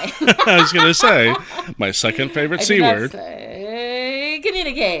communicate, right? I was going to say, my second favorite C word.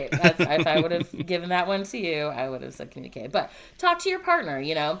 Communicate. If I would have given that one to you, I would have said communicate. But talk to your partner,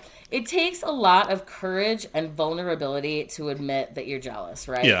 you know. It takes a lot of courage and vulnerability to admit that you're jealous,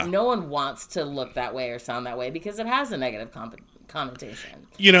 right? Yeah. No one wants to look that way or sound that way because it has a negative connotation.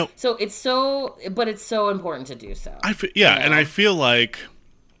 You know. So it's so important to do so. And I feel like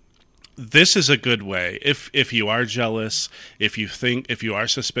this is a good way. If you are jealous, if you are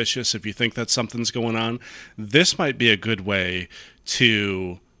suspicious, if you think that something's going on, this might be a good way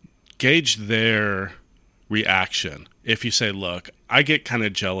to gauge their reaction. If you say, look, I get kind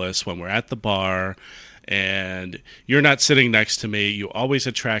of jealous when we're at the bar and you're not sitting next to me, you always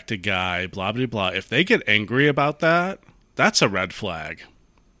attract a guy, blah, blah, blah. If they get angry about that, that's a red flag.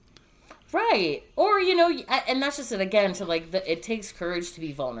 Right. Or, you know, and that's just it again, to like, it takes courage to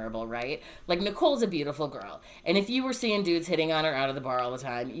be vulnerable, right? Like, Nicole's a beautiful girl. And if you were seeing dudes hitting on her out of the bar all the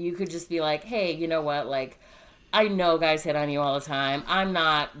time, you could just be like, hey, you know what? Like, I know guys hit on you all the time. I'm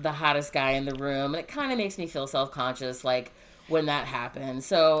not the hottest guy in the room. And it kind of makes me feel self-conscious, like, when that happens.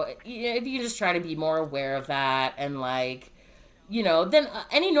 So, if you just try to be more aware of that and, like, you know, then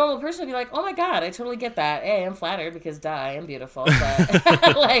any normal person would be like, oh my God, I totally get that. A, I'm flattered because duh, I am beautiful.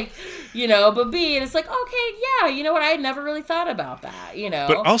 But like, you know, but B, it's like, okay, yeah, you know what? I had never really thought about that, you know.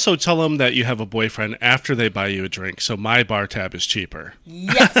 But also tell them that you have a boyfriend after they buy you a drink. So my bar tab is cheaper.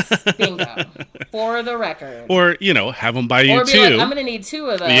 Yes. Bingo. For the record. Or, you know, have them buy you or be 2. Like, I'm going to need 2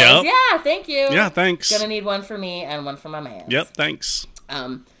 of those. Yep. Yeah, thank you. Yeah, thanks. Going to need one for me and one for my man. Yep, thanks.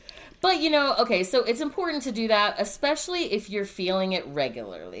 But, you know, okay, so it's important to do that, especially if you're feeling it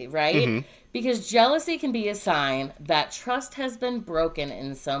regularly, right? Mm-hmm. Because jealousy can be a sign that trust has been broken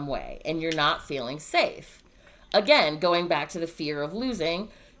in some way and you're not feeling safe. again, going back to the fear of losing,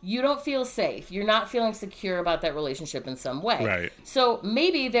 you don't feel safe. You're not feeling secure about that relationship in some way. Right. So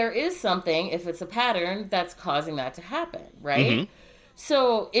maybe there is something, if it's a pattern, that's causing that to happen, right? Mm-hmm.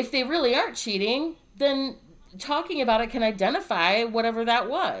 So if they really aren't cheating, then talking about it can identify whatever that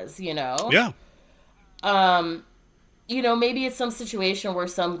was, you know? Yeah. You know, maybe it's some situation where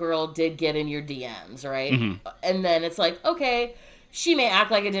some girl did get in your DMs, right? Mm-hmm. And then it's like, okay, she may act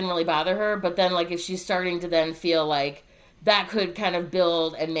like it didn't really bother her, but then, like, if she's starting to then feel like that could kind of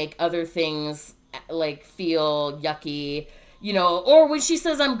build and make other things, like, feel yucky, you know, or when she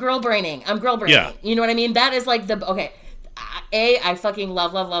says, I'm girl braining, Yeah. you know what I mean? That is, like, okay, I fucking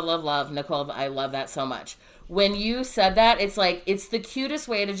love Nicole, I love that so much. When you said that, it's like, it's the cutest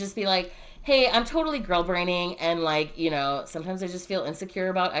way to just be like, hey, I'm totally girl braining, and, like, you know, sometimes I just feel insecure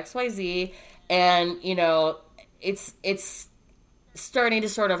about XYZ, and, you know, it's starting to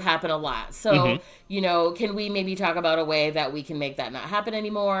sort of happen a lot. So, you know, can we maybe talk about a way that we can make that not happen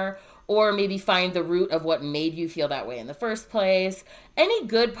anymore? Or maybe find the root of what made you feel that way in the first place. Any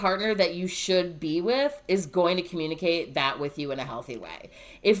good partner that you should be with is going to communicate that with you in a healthy way.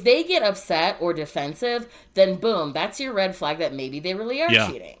 If they get upset or defensive, then boom, that's your red flag that maybe they really are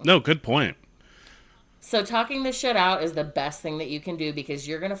cheating. No, good point. So talking this shit out is the best thing that you can do, because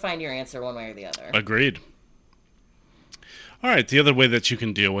you're going to find your answer one way or the other. Agreed. All right, the other way that you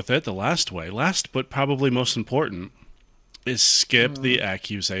can deal with it, the last way, last but probably most important, is skip the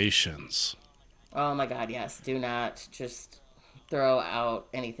accusations. Oh my God, yes. Do not just throw out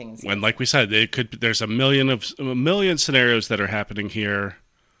anything. When, like we said, there's a million scenarios that are happening here.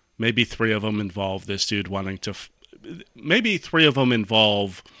 Maybe 3 of them involve this dude wanting to. Maybe 3 of them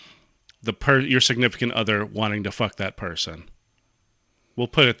involve your significant other wanting to fuck that person. We'll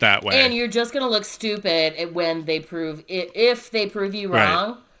put it that way. And you're just gonna look stupid when they prove it. If they prove you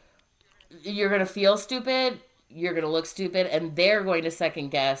wrong, you're gonna feel stupid. You're going to look stupid, and they're going to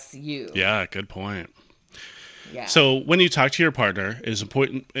second guess you. Yeah, good point. Yeah. So when you talk to your partner, it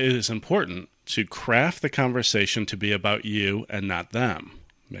is important to craft the conversation to be about you and not them.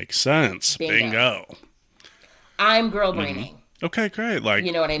 Makes sense. Bingo. I'm girl braining. Okay, great. Like,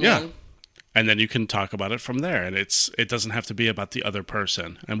 you know what I mean? Yeah. And then you can talk about it from there, and it doesn't have to be about the other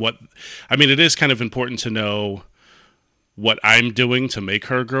person. And it is kind of important to know what I'm doing to make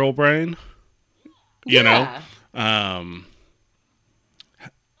her girl brain. You know?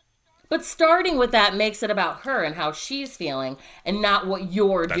 But starting with that makes it about her and how she's feeling, and not what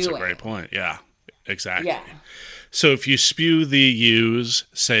you're doing. That's a great point. Yeah, exactly. Yeah. So if you spew the yous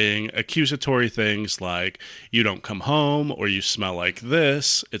saying accusatory things like, you don't come home, or you smell like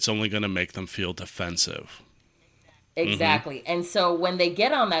this, it's only going to make them feel defensive. Exactly. And so when they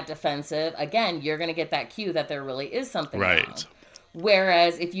get on that defensive, again, you're going to get that cue that there really is something wrong.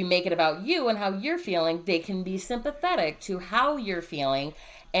 Whereas if you make it about you and how you're feeling, they can be sympathetic to how you're feeling,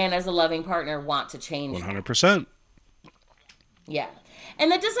 and as a loving partner want to change 100%. Yeah. And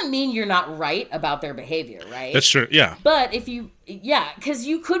that doesn't mean you're not right about their behavior, right? That's true, yeah. But because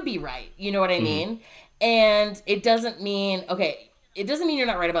you could be right, you know what I mean? And it doesn't mean you're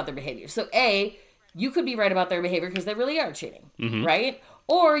not right about their behavior. So you could be right about their behavior because they really are cheating, right?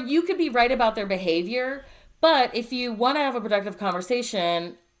 Or you could be right about their behavior, but if you want to have a productive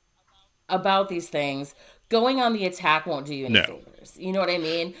conversation about these things, going on the attack won't do you any favors. You know what I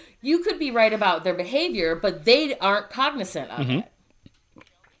mean? You could be right about their behavior, but they aren't cognizant of it.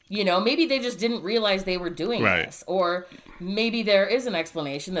 You know, maybe they just didn't realize they were doing this. Or maybe there is an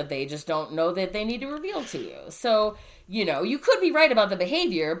explanation that they just don't know that they need to reveal to you. So, you know, you could be right about the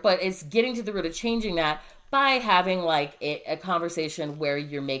behavior, but it's getting to the root of changing that by having like a conversation where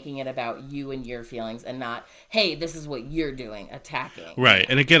you're making it about you and your feelings, and not, hey, this is what you're doing, attacking. Right.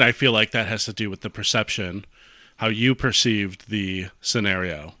 And again, I feel like that has to do with the perception, how you perceived the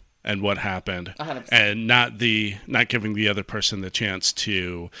scenario and what happened, 100%. And not giving the other person the chance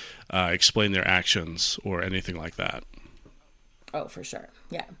to explain their actions or anything like that. Oh, for sure.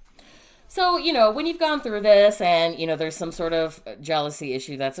 Yeah. So, you know, when you've gone through this and, you know, there's some sort of jealousy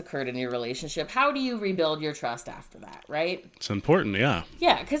issue that's occurred in your relationship, how do you rebuild your trust after that, right? It's important, yeah.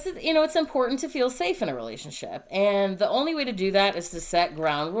 Yeah, because, you know, it's important to feel safe in a relationship. And the only way to do that is to set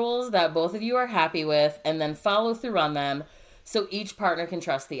ground rules that both of you are happy with, and then follow through on them so each partner can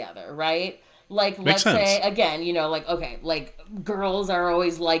trust the other, right? Like, let's say, again, you know, like, okay, like, girls are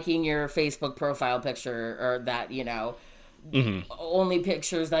always liking your Facebook profile picture, or that, you know, only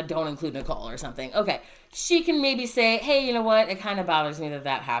pictures that don't include Nicole or something. Okay, she can maybe say, hey, you know what, it kind of bothers me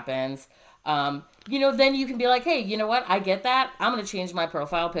that happens. You know, then you can be like, hey, you know what, I get that. I'm going to change my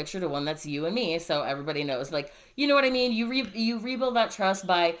profile picture to one that's you and me, so everybody knows. Like, you know what I mean? You rebuild that trust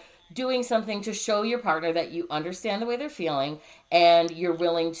by doing something to show your partner that you understand the way they're feeling and you're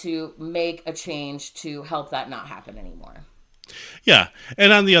willing to make a change to help that not happen anymore. Yeah.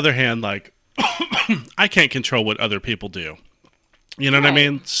 And on the other hand, like, I can't control what other people do. You know what I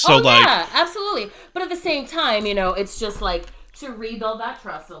mean? So yeah, absolutely. But at the same time, you know, it's just like to rebuild that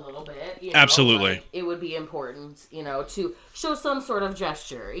trust a little bit. You know, absolutely. Like, it would be important, you know, to show some sort of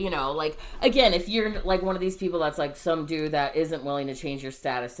gesture, you know, like, again, if you're like one of these people that's like some dude that isn't willing to change your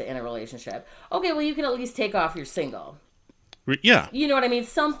status to in a relationship, okay, well, you can at least take off your single. Yeah. You know what I mean?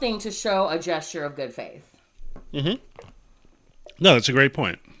 Something to show a gesture of good faith. Mm-hmm. No, that's a great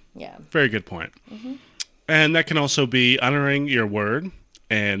point. Yeah. Very good point. Mm-hmm. And that can also be honoring your word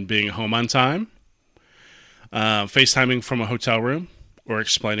and being home on time, FaceTiming from a hotel room, or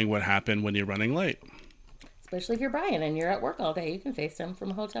explaining what happened when you're running late. Especially if you're Brian and you're at work all day, you can FaceTime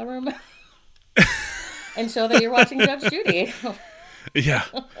from a hotel room and show that you're watching Judge Judy. Yeah.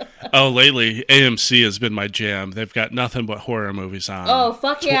 Oh, lately, AMC has been my jam. They've got nothing but horror movies on. Oh,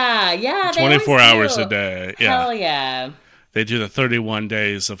 fuck yeah. Yeah, they 24 always hours do. a day. Yeah. Hell yeah. They do the 31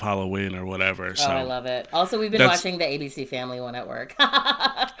 days of Halloween or whatever. So. Oh, I love it. Also, we've been watching the ABC Family one at work.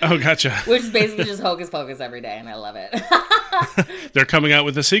 Oh, gotcha. Which is basically just Hocus Pocus every day, and I love it. They're coming out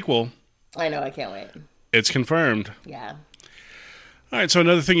with a sequel. I know, I can't wait. It's confirmed. Yeah. All right, so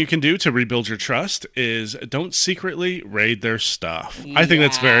another thing you can do to rebuild your trust is don't secretly raid their stuff. Yeah. I think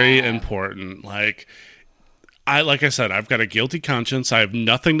that's very important. Like I said, I've got a guilty conscience. I have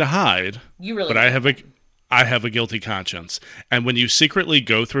nothing to hide. You really but do. I have a guilty conscience. And when you secretly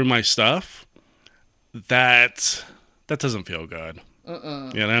go through my stuff, that doesn't feel good.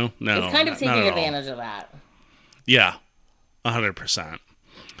 Mm-mm. You know? No. It's kind of taking advantage of that. Yeah, 100%.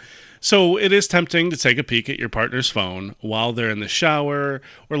 So it is tempting to take a peek at your partner's phone while they're in the shower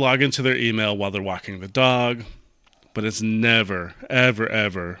or log into their email while they're walking the dog. But it's never, ever,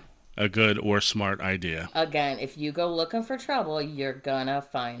 ever a good or smart idea. Again, if you go looking for trouble, you're gonna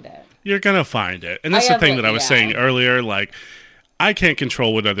find it. You're gonna find it. And that's the thing that I was saying earlier. Like, I can't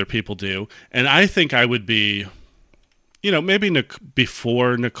control what other people do. And I think I would be, you know, maybe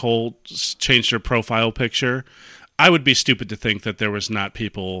before Nicole changed her profile picture, I would be stupid to think that there was not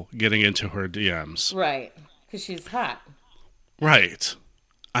people getting into her DMs. Right. Because she's hot. Right.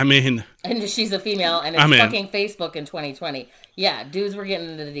 I mean... And she's a female, and it's fucking Facebook in 2020. Yeah, dudes were getting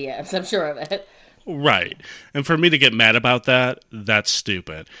into the DMs, I'm sure of it. Right. And for me to get mad about that, that's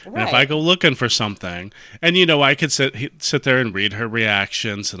stupid. Right. And if I go looking for something, and, you know, I could sit there and read her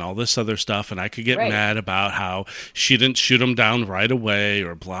reactions and all this other stuff, and I could get mad about how she didn't shoot him down right away,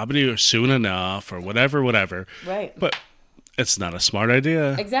 or blah, blah, or soon enough, or whatever. Right. But it's not a smart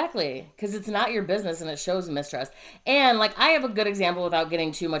idea. Exactly. Because it's not your business, and it shows mistrust. And, like, I have a good example without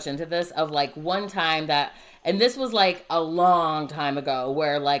getting too much into this of, like, one time that... And this was, like, a long time ago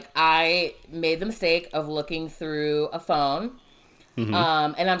where, like, I made the mistake of looking through a phone. Mm-hmm.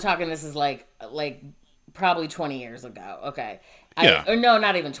 And I'm talking, this is, like probably 20 years ago. Okay. Yeah. Or no,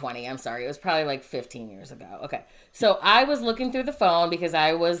 not even 20. I'm sorry. It was probably, like, 15 years ago. Okay. So I was looking through the phone because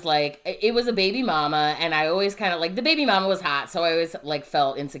I was, like, it was a baby mama. And I always kind of, like, the baby mama was hot. So I always, like,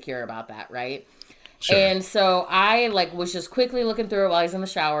 felt insecure about that, right? Sure. And so I, like, was just quickly looking through it while I was in the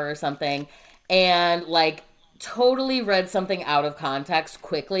shower or something. And, like... totally read something out of context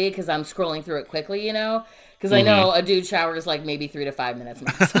quickly because I'm scrolling through it quickly, you know, because I know a dude showers like maybe 3 to 5 minutes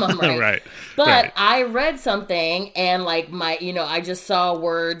maximum, right? Right. But I read something and like I just saw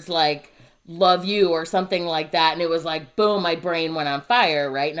words like love you or something like that, and it was like boom, my brain went on fire,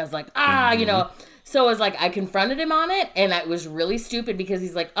 right? And I was like you know, so it was like I confronted him on it, and it was really stupid because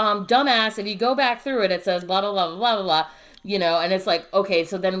he's like dumbass, if you go back through it, it says blah blah blah blah blah blah. You know, and it's like, okay,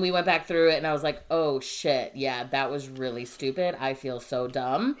 so then we went back through it, and I was like, oh, shit, yeah, that was really stupid. I feel so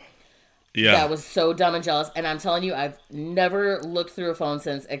dumb. Yeah. That was so dumb and jealous, and I'm telling you, I've never looked through a phone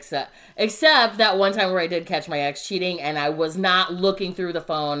since, except that one time where I did catch my ex cheating, and I was not looking through the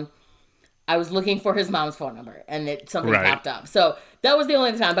phone. I was looking for his mom's phone number, and something popped up. So that was the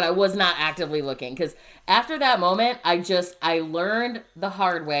only time, but I was not actively looking, because after that moment, I learned the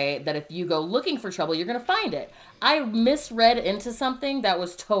hard way that if you go looking for trouble, you're going to find it. I misread into something that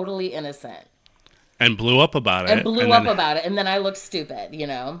was totally innocent. And blew up about it. And then I looked stupid, you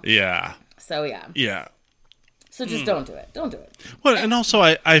know? Yeah. So, yeah. Yeah. So just don't do it. Don't do it. Well, and also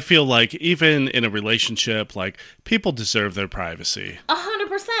I feel like even in a relationship, like, people deserve their privacy.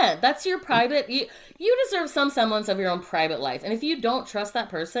 100%. That's your private... You deserve some semblance of your own private life. And if you don't trust that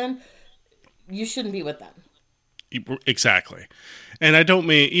person, you shouldn't be with them. Exactly. And I don't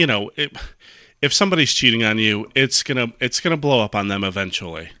mean, you know... If somebody's cheating on you, it's gonna blow up on them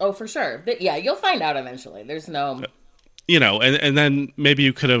eventually. Oh, for sure. Yeah, you'll find out eventually. There's no... and then maybe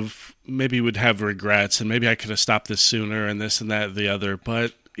you would have regrets, and maybe I could have stopped this sooner, and this and that and the other,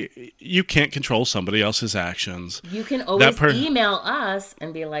 but you can't control somebody else's actions. You can always email us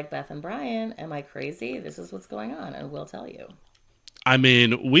and be like, Beth and Brian, am I crazy? This is what's going on, and we'll tell you. I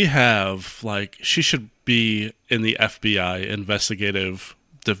mean, we have, she should be in the FBI investigative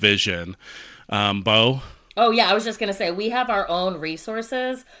division. Bo? Oh, yeah, I was just going to say, we have our own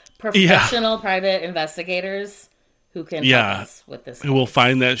resources, professional private investigators who can help us with this. Who will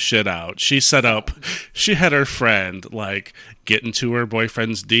find that shit out. She had her friend, get into her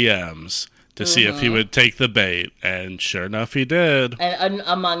boyfriend's DMs to see if he would take the bait, and sure enough, he did. And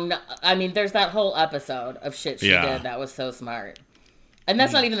there's that whole episode of shit she did that was so smart. And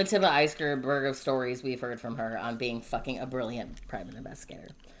that's not even the tip of the iceberg of stories we've heard from her on being fucking a brilliant private investigator.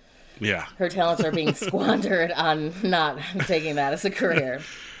 Yeah. Her talents are being squandered on not taking that as a career.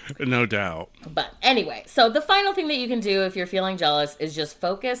 No doubt. But anyway, so the final thing that you can do if you're feeling jealous is just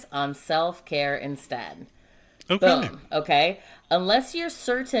focus on self-care instead. Okay. Boom. Okay? Unless you're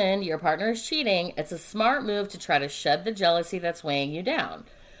certain your partner is cheating, it's a smart move to try to shed the jealousy that's weighing you down.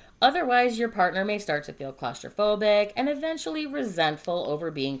 Otherwise, your partner may start to feel claustrophobic and eventually resentful over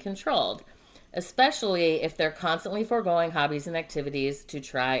being controlled, especially if they're constantly foregoing hobbies and activities to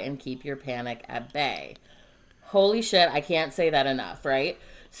try and keep your panic at bay. Holy shit, I can't say that enough, right?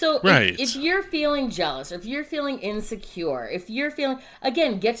 So if you're feeling jealous, or if you're feeling insecure, if you're feeling,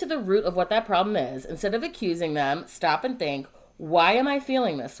 again, get to the root of what that problem is. Instead of accusing them, stop and think, why am I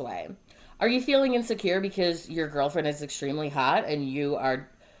feeling this way? Are you feeling insecure because your girlfriend is extremely hot and you are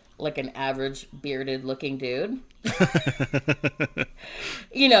like an average bearded looking dude?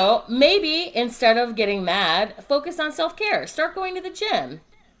 Maybe instead of getting mad, focus on self-care. Start going to the gym.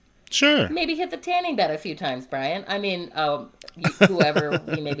 Sure. Maybe hit the tanning bed a few times, Brian. I mean, whoever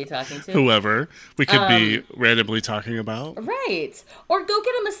we may be talking to. Whoever we could be randomly talking about. Right. Or go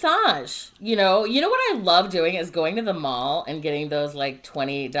get a massage. You know what I love doing is going to the mall and getting those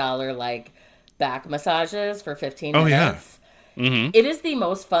 $20 back massages for 15 minutes. Oh, yeah. Mm-hmm. It is the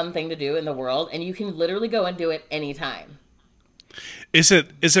most fun thing to do in the world, and you can literally go and do it anytime. Is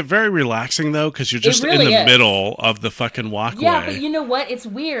it very relaxing, though? Because you're just in the middle of the fucking walkway. Yeah, but you know what? It's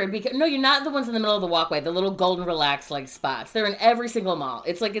weird. Because you're not the ones in the middle of the walkway. The little golden relax spots. They're in every single mall.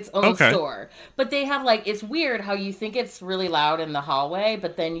 It's like its own store. But they have it's weird how you think it's really loud in the hallway,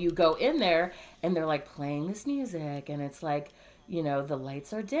 but then you go in there and they're playing this music, and it's the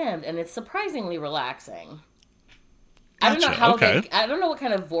lights are dimmed, and it's surprisingly relaxing. I don't know how I don't know what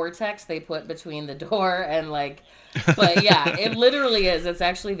kind of vortex they put between the door and but yeah, it literally is. It's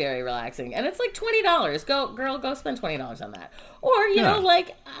actually very relaxing. And it's $20. Go spend $20 on that. Or, I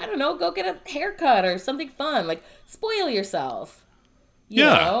don't know, go get a haircut or something fun. Spoil yourself. You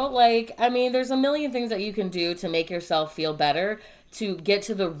know? There's a million things that you can do to make yourself feel better, to get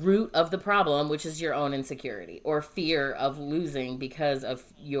to the root of the problem, which is your own insecurity or fear of losing because of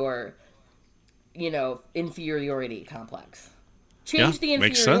your inferiority complex. Change the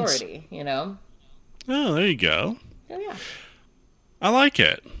inferiority, Oh, there you go. Oh, yeah. I like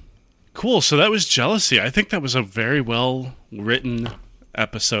it. Cool. So that was jealousy. I think that was a very well written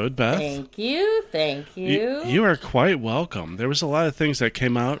episode, Beth. Thank you. You are quite welcome. There was a lot of things that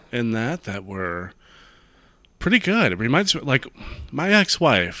came out in that were pretty good. It reminds me, my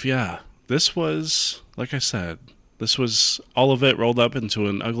ex-wife. Yeah. This was, like I said, this was all of it rolled up into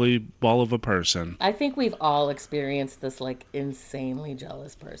an ugly ball of a person. I think we've all experienced this insanely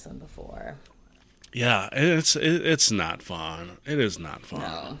jealous person before. Yeah, it's not fun. It is not fun.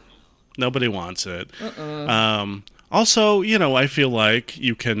 No. Nobody wants it. Also, I feel like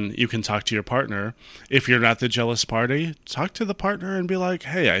you can talk to your partner. If you're not the jealous party, talk to the partner and be like,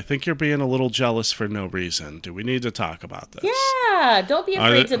 hey, I think you're being a little jealous for no reason. Do we need to talk about this? Yeah, don't be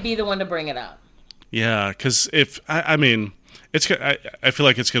afraid to be the one to bring it up. Yeah, because I feel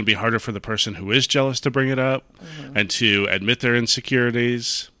like it's going to be harder for the person who is jealous to bring it up and to admit their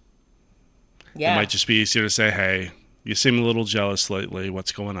insecurities. Yeah. It might just be easier to say, hey, you seem a little jealous lately.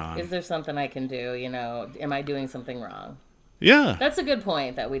 What's going on? Is there something I can do? Am I doing something wrong? Yeah. That's a good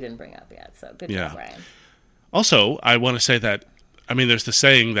point that we didn't bring up yet. So good job, Brian. Also, I want to say that, there's the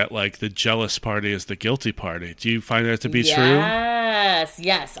saying that, the jealous party is the guilty party. Do you find that to be true? Yes,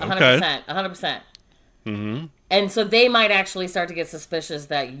 100%. 100%. Mm-hmm. And so they might actually start to get suspicious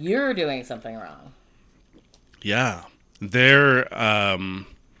that you're doing something wrong. Yeah. They're,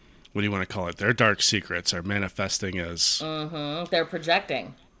 what do you want to call it? Their dark secrets are manifesting as... They're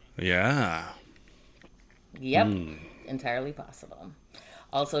projecting. Yeah. Yep. Entirely possible.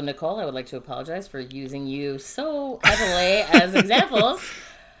 Also, Nicole, I would like to apologize for using you so heavily as examples.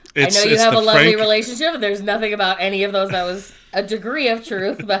 I know you have a lovely relationship, and there's nothing about any of those that was a degree of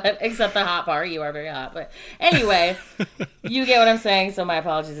truth, but except the hot part. You are very hot. But anyway, you get what I'm saying, so my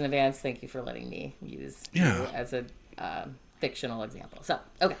apologies in advance. Thank you for letting me use you as a fictional example. So,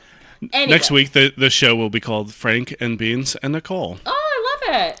 okay. Anyway. Next week, the show will be called Frank and Beans and Nicole. Oh,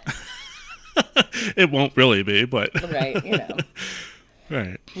 I love it. It won't really be, but... Right, you know.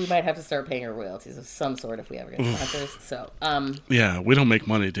 Right. We might have to start paying her royalties of some sort if we ever get sponsors. So, yeah, we don't make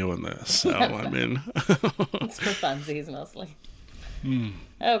money doing this. So, I mean... It's for funsies, mostly.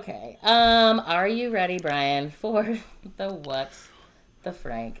 Okay. Are you ready, Brian, for the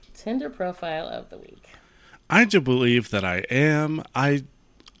Frank Tinder profile of the week? I do believe that I am. I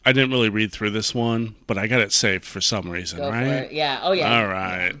didn't really read through this one, but I got it saved for some reason, Go right? For it. Yeah. Oh, yeah. All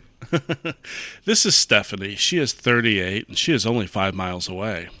right. Yeah. This is Stephanie. She is 38, and she is only 5 miles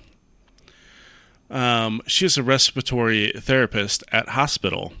away. She is a respiratory therapist at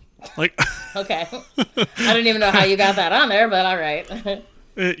hospital. Like, okay. I don't even know how you got that on there, but all right.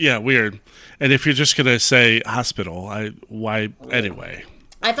 Yeah, weird. And if you're just going to say hospital, why anyway?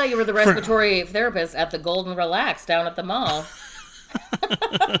 I thought you were the respiratory therapist at the Golden Relax down at the mall.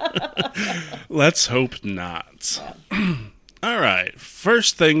 Let's hope not. Yeah. All right.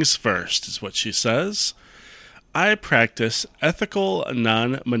 First things first is what she says. I practice ethical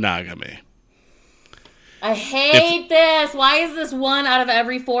non-monogamy. I hate this. Why is this 1 out of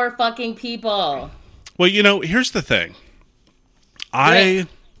every 4 fucking people? Well, here's the thing.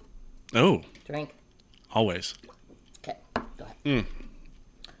 Drink. Always. Okay, go ahead.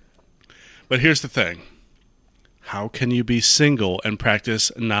 But here's the thing. How can you be single and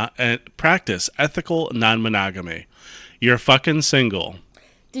practice ethical non-monogamy? You're fucking single.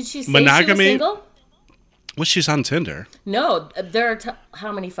 Did she say monogamy, she was single? Well, she's on Tinder. No, there are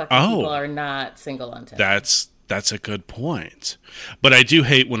how many fucking people are not single on Tinder? That's a good point. But I do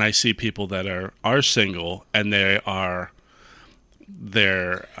hate when I see people that are single and they're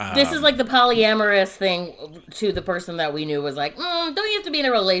this is like the polyamorous thing to the person that we knew was like, don't you have to be in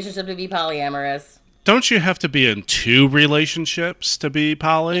a relationship to be polyamorous? Don't you have to be in 2 relationships to be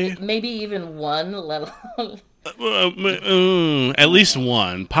poly? Maybe even 1, let alone... At least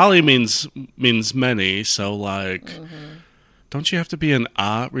 1. Poly means many, so like, don't you have to be in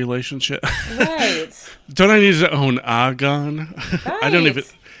a relationship? Right. Don't I need to own a gun? Right. I don't even...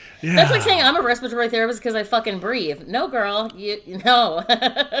 Yeah. That's like saying I'm a respiratory therapist because I fucking breathe. No, girl, no.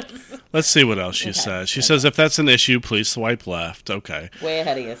 Let's see what else she says. She says, if that's an issue, please swipe left. Okay. Way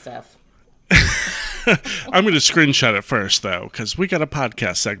ahead of you, Steph. I'm going to screenshot it first, though, because we got a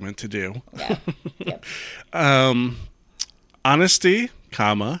podcast segment to do. Yeah. Yep. Honesty,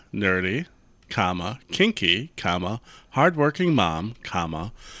 comma, nerdy, comma, kinky, comma, hardworking mom,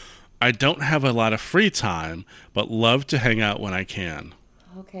 comma, I don't have a lot of free time, but love to hang out when I can.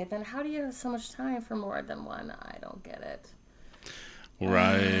 Okay, then how do you have so much time for more than one? I don't get it.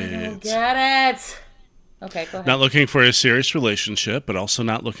 Right. I don't get it. Okay, go ahead. Not looking for a serious relationship, but also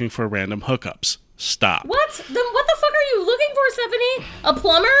not looking for random hookups. Stop. What? Then what the fuck are you looking for, Stephanie? A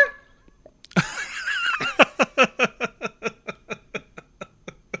plumber?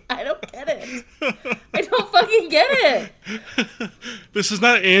 I don't get it. I don't fucking get it. This is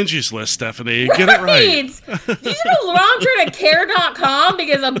not Angie's List, Stephanie. Get it right. Did you go long-term to care.com?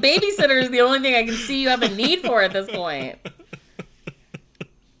 Because a babysitter is the only thing I can see you have a need for at this point.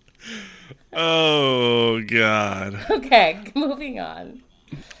 Oh, God. Okay, moving on.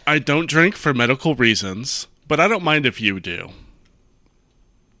 I don't drink for medical reasons, but I don't mind if you do.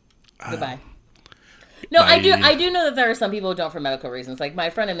 Goodbye. No, bye. I do know that there are some people who don't for medical reasons. Like my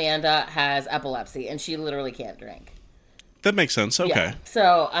friend Amanda has epilepsy, and she literally can't drink. That makes sense. Okay. Yeah.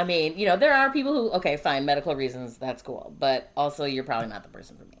 So, I mean, there are people who, okay, fine, medical reasons, that's cool. But also, you're probably not the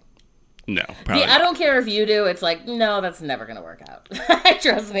person for me. No, probably. I don't care if you do. It's like, no, that's never going to work out.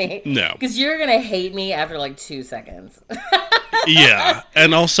 Trust me. No. Because you're going to hate me after like 2 seconds. Yeah.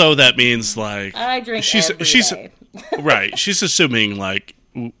 And also that means like... I drink every day. Right. She's assuming like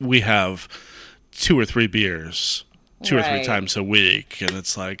we have 2 or 3 beers 2 or 3 times a week. And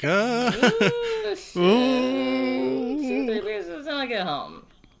it's like, Ooh, 2 or 3 beers until I get home.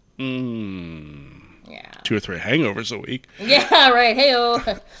 Yeah. 2 or 3 hangovers a week. Yeah, right. Hey-o.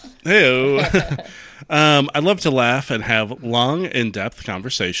 Hey-o. I love to laugh and have long, in-depth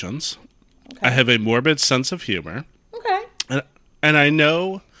conversations. Okay. I have a morbid sense of humor. Okay. And I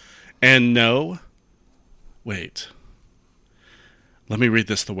know... Wait. Let me read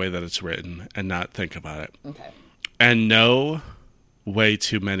this the way that it's written and not think about it. Okay. And know way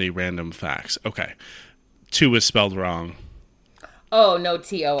too many random facts. Okay. 2 is spelled wrong. Oh, no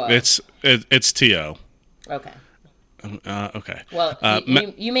T-O-O. It's T-O. Okay. Okay. Well,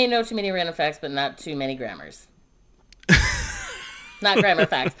 you may know too many random facts, but not too many grammars. Not grammar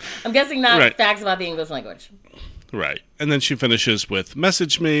facts. I'm guessing not facts about the English language. Right. And then she finishes with,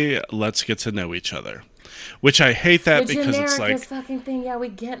 message me, let's get to know each other. Which I hate that because it's like... The fucking thing, yeah, we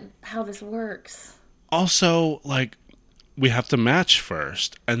get how this works. Also, like, we have to match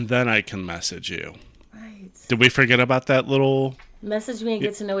first, and then I can message you. Right. Did we forget about that little... Message me and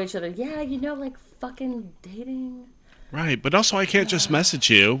get to know each other. Yeah, like fucking dating. Right, but also I can't just message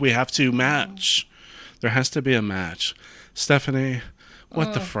you. We have to match. There has to be a match. Stephanie,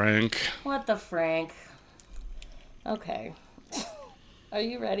 what the Frank? What the Frank? Okay. Are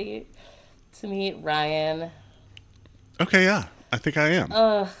you ready to meet Ryan? Okay, yeah. I think I am.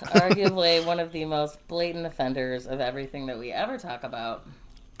 Arguably one of the most blatant offenders of everything that we ever talk about.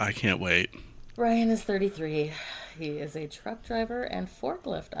 I can't wait. Ryan is 33. He is a truck driver and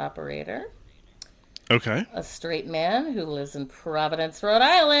forklift operator. Okay. A straight man who lives in Providence, Rhode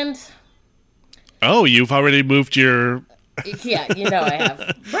Island. Oh, you've already moved your... Yeah, I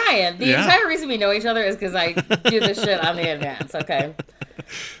have. Brian, the entire reason we know each other is because I do this shit on the advance, okay?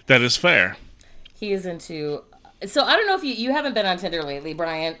 That is fair. He is into... So I don't know if you haven't been on Tinder lately,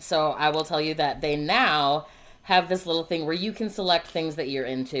 Brian, so I will tell you that they now have this little thing where you can select things that you're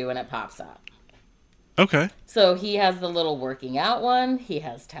into and it pops up. Okay. So he has the little working out one, he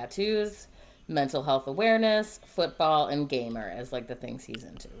has tattoos, mental health awareness, football, and gamer as like the things he's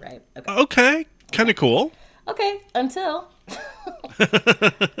into, right? Okay. Kind of cool. Okay, until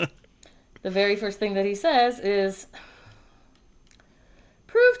the very first thing that he says is,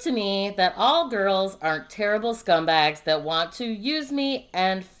 prove to me that all girls aren't terrible scumbags that want to use me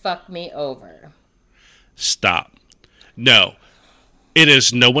and fuck me over. Stop. No. It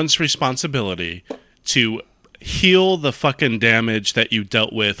is no one's responsibility to heal the fucking damage that you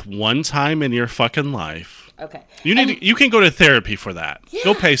dealt with one time in your fucking life. Okay. You can go to therapy for that. Yeah.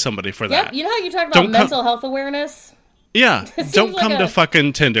 Go pay somebody for that. You know how you talk about mental health awareness? Yeah. Don't come to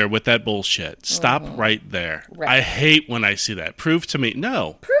fucking Tinder with that bullshit. Stop right there. Right. I hate when I see that. Prove to me.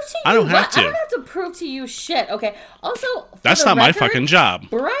 No. Prove to you. I don't have to. I don't have to prove to you shit. Okay. Also, that's not my fucking job.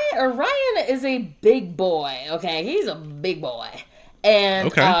 Ryan is a big boy. Okay. He's a big boy. And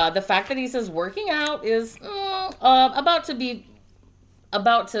the fact that he says working out is about to be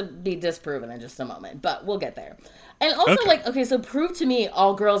disproven in just a moment, but we'll get there. And also, so prove to me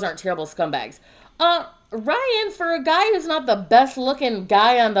all girls aren't terrible scumbags. Ryan, for a guy who's not the best looking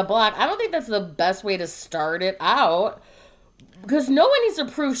guy on the block, I don't think that's the best way to start it out. Because no one needs to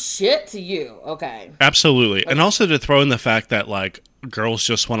prove shit to you, okay? Absolutely. And also to throw in the fact that, like, girls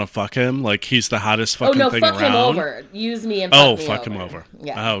just want to fuck him. Like, he's the hottest fucking thing around. Oh, no, fuck him over. Use me and fuck me over. Oh, fuck him over.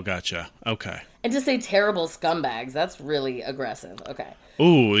 Yeah. Oh, gotcha. Okay. And to say terrible scumbags, that's really aggressive. Okay.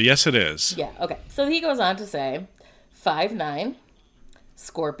 Ooh, yes it is. Yeah, okay. So he goes on to say, 5'9",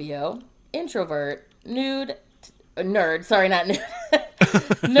 Scorpio, introvert, nerd,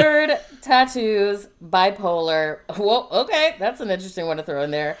 tattoos, bipolar. Whoa, okay, that's an interesting one to throw in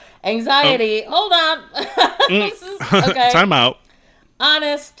there. Anxiety, hold on. Okay. Time out.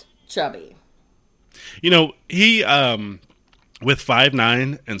 Honest, chubby. He, with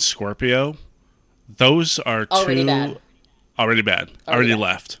 5'9" and Scorpio, those are already two... bad. Already bad. Already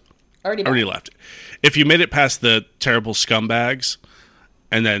left. Already left. If you made it past the terrible scumbags,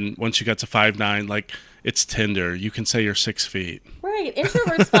 and then once you got to 5'9", like, it's Tinder. You can say you're 6 feet. Right.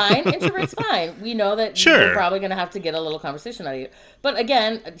 Introvert's fine. We know that you're probably going to have to get a little conversation out of you. But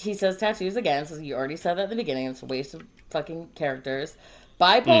again, he says tattoos again, so you already said that at the beginning. It's a waste of fucking characters.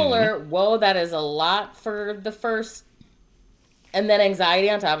 Bipolar, whoa, that is a lot for the first. And then anxiety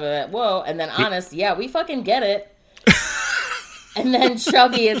on top of it, whoa. And then honest, yeah, we fucking get it. And then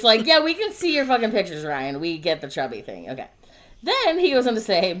chubby, it's like, yeah, we can see your fucking pictures, Ryan. We get the chubby thing. Okay. Then he goes on to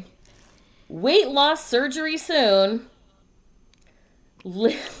say, weight loss surgery soon.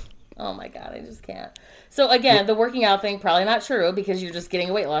 Oh my God, I just can't. So again, the working out thing, probably not true because you're just getting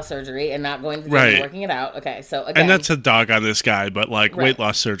a weight loss surgery and not going to the gym and working it out. Okay, so again. And that's a dog on this guy, but like weight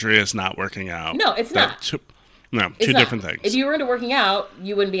loss surgery is not working out. No, it's not. Two different things. If you were into working out,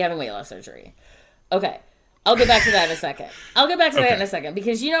 you wouldn't be having weight loss surgery. Okay. I'll get back to that in a second.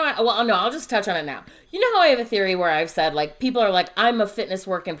 Because I'll just touch on it now. You know how I have a theory where I've said, like, people are like, I'm a fitness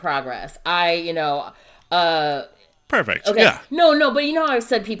work in progress. Perfect. Okay. Yeah. No, but you know how I've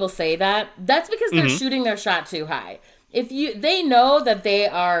said people say that? That's because they're shooting their shot too high. They know that they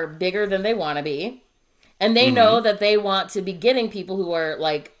are bigger than they want to be, and they know that they want to be getting people who are,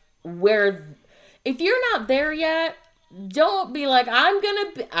 like, if you're not there yet, don't be like, I'm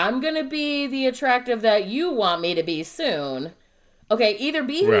gonna be the attractive that you want me to be soon. Okay, either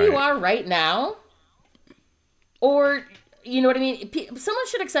be who you are right now, Or, you know what I mean? Someone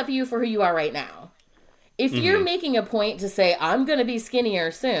should accept you for who you are right now. If you're making a point to say, I'm going to be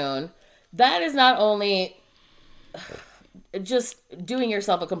skinnier soon, that is not only just doing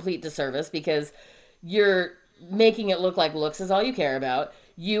yourself a complete disservice because you're making it look like looks is all you care about.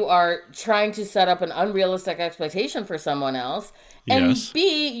 You are trying to set up an unrealistic expectation for someone else. And yes.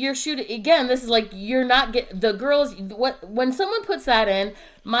 B, you're shooting, again, this is like, you're not the girls, when someone puts that in,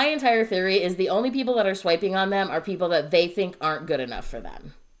 my entire theory is the only people that are swiping on them are people that they think aren't good enough for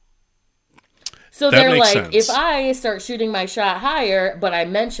them. So that they're like, sense. If I start shooting my shot higher, but I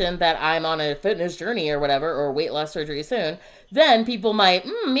mention that I'm on a fitness journey or whatever, or weight loss surgery soon, then people might,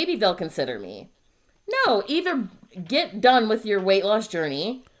 maybe they'll consider me. No, either get done with your weight loss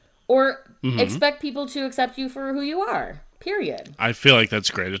journey or expect people to accept you for who you are. Period. I feel like that's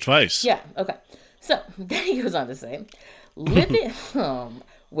great advice. Yeah, okay. So, then he goes on to say,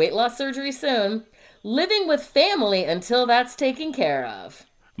 weight loss surgery soon, living with family until that's taken care of.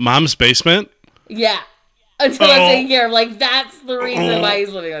 Mom's basement? Yeah, until that's taken care of. Like, that's the reason why he's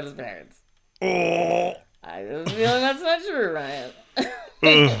living with his parents. I have a feeling that's not true, Ryan.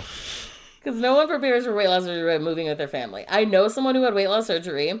 Because no one prepares for weight loss surgery by moving with their family. I know someone who had weight loss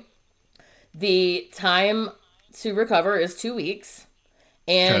surgery. The time to recover is 2 weeks.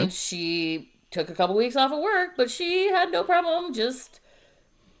 And she took a couple weeks off of work, but she had no problem just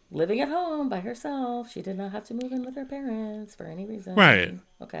living at home by herself. She did not have to move in with her parents for any reason. Right.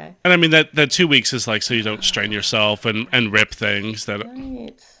 Okay. And I mean, that 2 weeks is like so you don't strain yourself and rip things that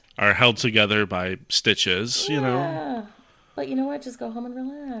are held together by stitches, you know. But you know what? Just go home and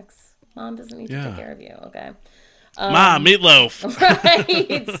relax. Mom doesn't need to take care of you, okay? Mom, meatloaf.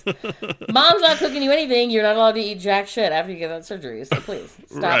 Right. Mom's not cooking you anything. You're not allowed to eat jack shit after you get that surgery. So please,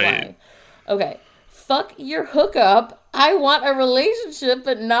 stop lying. Okay. Fuck your hookup. I want a relationship,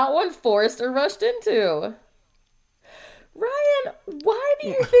 but not one forced or rushed into. Ryan, why do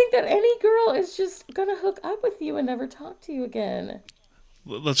you think that any girl is just going to hook up with you and never talk to you again?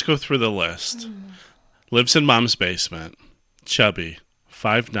 Let's go through the list. Lives in mom's basement. Chubby.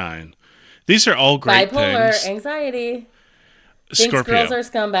 5'9". These are all great Bipolar, things. Anxiety. Scorpio. Thinks girls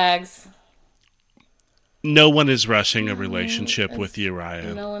are scumbags. No one is rushing a relationship with you,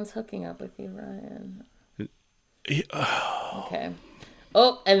 Ryan. No one's hooking up with you, Ryan. Okay.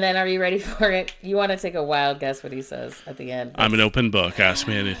 Oh, and then are you ready for it? You want to take a wild guess what he says at the end? I'm an open book. Ask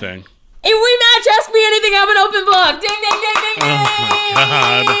me anything. If we match, ask me anything. I'm an open book. Ding, ding, ding, ding, ding. Oh,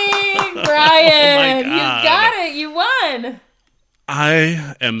 my God. Brian, Oh, my God. you got it. You won.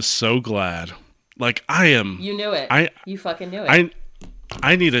 I am so glad. Like, I am. You knew it. You fucking knew it.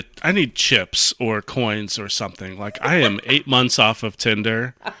 I need chips or coins or something. Like, I am 8 months off of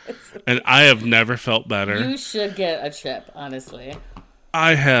Tinder, and I have never felt better. You should get a chip, honestly.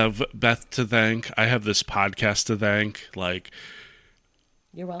 I have Beth to thank. I have this podcast to thank. Like,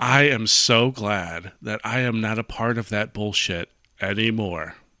 you're welcome. I am so glad that I am not a part of that bullshit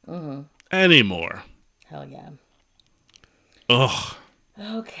anymore. Mm-hmm. Anymore. Hell yeah. Ugh.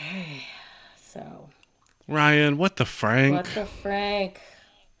 Okay. So. Ryan, what the Frank? What the Frank?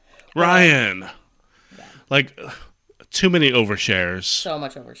 Ryan. Yeah. Like, too many overshares. So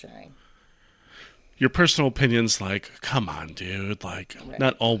much oversharing. Your personal opinion's like, come on, dude. Like,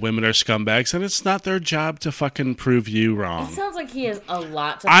 not all women are scumbags, and it's not their job to fucking prove you wrong. It sounds like he has a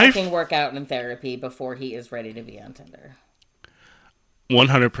lot to fucking work out in therapy before he is ready to be on Tinder.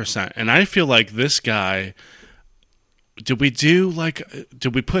 100%. And I feel like this guy... Did we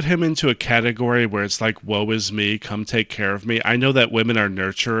put him into a category where it's like, woe is me, come take care of me? I know that women are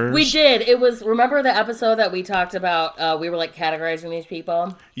nurturers. We did. It was, remember the episode that we talked about, we were like categorizing these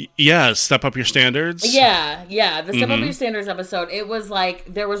people? Yeah, step up your standards. Yeah. The step up your standards episode, it was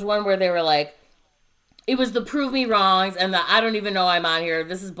like, there was one where they were like, it was the prove me wrongs and the I don't even know I'm on here,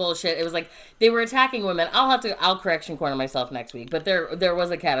 this is bullshit. It was like, they were attacking women. I'll correction corner myself next week, but there was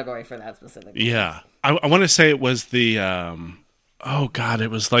a category for that specifically. Yeah. I want to say it was the,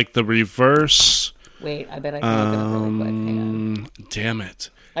 it was like the reverse. Wait, I bet I can look it up really quick. Hang on. Damn it.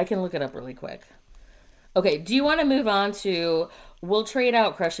 I can look it up really quick. Okay, do you want to move on to, we'll trade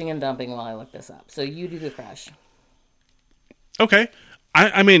out crushing and dumping while I look this up. So you do the crush. Okay.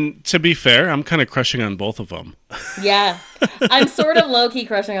 I mean, to be fair, I'm kind of crushing on both of them. Yeah. I'm sort of low-key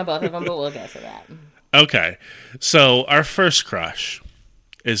crushing on both of them, but we'll get to that. Okay. So our first crush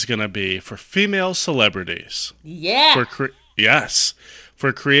is going to be for female celebrities. Yeah. Yes.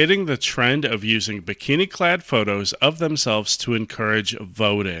 For creating the trend of using bikini-clad photos of themselves to encourage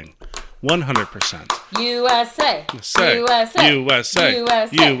voting. 100%. USA.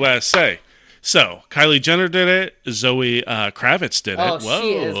 USA. So, Kylie Jenner did it. Zoe Kravitz did it. Oh, Whoa.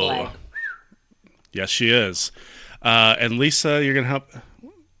 she is like... Yes, she is. And Lisa, you're gonna help.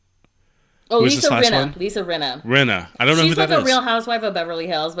 Oh, Who's Lisa this last Rinna. one? Lisa Rinna. Rinna. I don't know who that is. She's like a Real Housewife of Beverly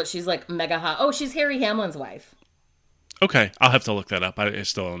Hills, but she's like mega hot. Oh, she's Harry Hamlin's wife. Okay, I'll have to look that up. I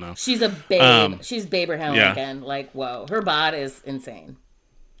still don't know. She's a babe. She's Baber Hamlin. Yeah. Like, whoa. Her bod is insane.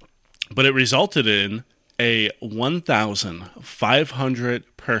 But it resulted in a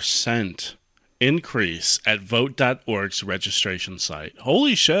 1,500% increase at Vote.org's registration site.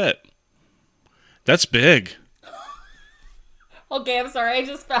 Holy shit. That's big. Okay, I'm sorry. I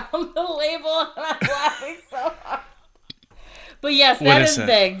just found the label and I'm laughing so hard. But yes, that is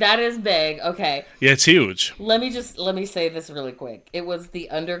big. That is big. Okay. Yeah, it's huge. Let me say this really quick. It was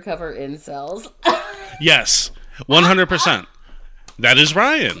the undercover incels. Yes, 100%. That is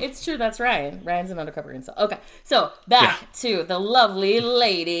Ryan. It's true. That's Ryan. Ryan's an undercover incel. Okay. So back to the lovely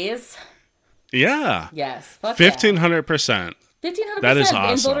ladies. Yeah. Yes. Fuck 1,500%. 1,500%. That is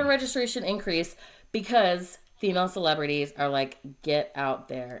awesome. In voter registration increase because female celebrities are like, get out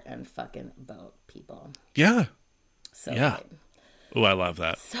there and fucking vote, people. Yeah. So yeah. great. Oh, I love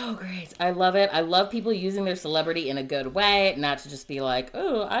that. So great. I love it. I love people using their celebrity in a good way, not to just be like,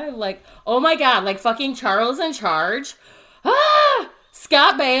 oh, I like, oh my God, like fucking Charles in Charge. Ah!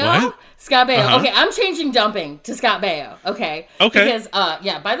 Scott Baio. What? Scott Baio. Okay, I'm changing dumping to Scott Baio. Okay. Okay. Because,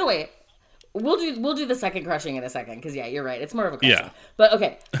 yeah, by the way, we'll do the second crushing in a second, because, yeah, you're right. It's more of a crushing. Yeah. But,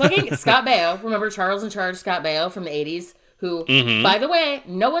 okay, fucking Scott Baio. Remember Charles in Charge Scott Baio from the 80s, who, by the way,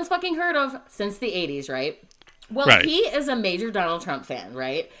 no one's fucking heard of since the 80s, right? Well, right. He is a major Donald Trump fan,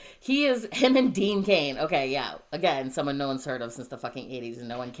 right? He is him and Dean Cain. Okay, yeah. Again, someone no one's heard of since the fucking 80s, and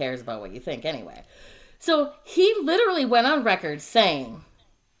no one cares about what you think anyway. So he literally went on record saying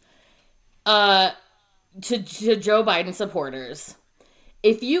to Joe Biden supporters,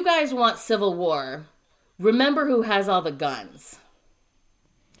 if you guys want civil war, remember who has all the guns.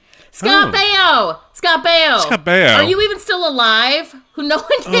 Scott Baio! Scott Baio! Scott Baio. Are you even still alive? Who no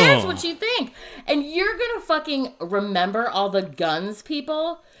one cares what you think. And you're gonna fucking remember all the guns,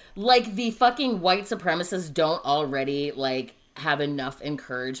 people? Like the fucking white supremacists don't already, like, have enough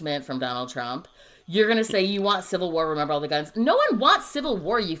encouragement from Donald Trump. You're gonna say you want civil war, remember all the guns. No one wants civil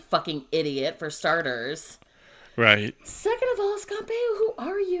war, you fucking idiot, for starters. Right. Second of all, Scott Baio, who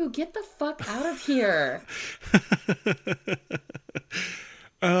are you? Get the fuck out of here.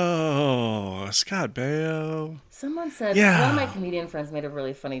 Oh, Scott Baio. Someone said, one of my comedian friends made a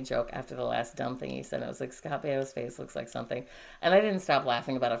really funny joke after the last dumb thing he said. It was like, Scott Baio's face looks like something. And I didn't stop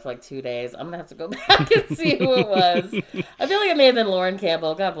laughing about it for like 2 days. I'm going to have to go back and see who it was. I feel like it may have been Lauren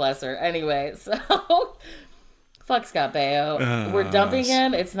Campbell. God bless her. Anyway, so fuck Scott Baio. We're dumping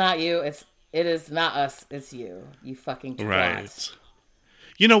him. It's not you. It is not us. It's you. You fucking twat. Right.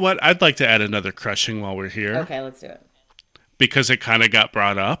 You know what? I'd like to add another crushing while we're here. Okay, let's do it. Because it kind of got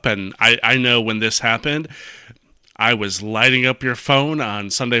brought up. And I know when this happened, I was lighting up your phone on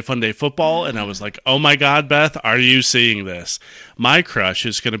Sunday Funday Football, and I was like, oh my God, Beth, are you seeing this? My crush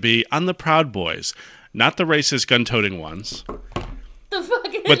is going to be on the Proud Boys. Not the racist gun-toting ones. The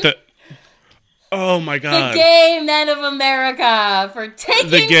fucking... But the... Oh my God. The gay men of America for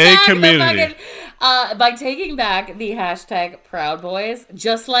taking the gay back community. The fucking, by taking back the hashtag Proud Boys,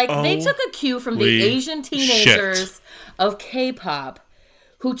 just like they took a cue from the Asian teenagers of K-pop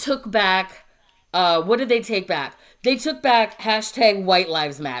who took back, what did they take back? They took back hashtag White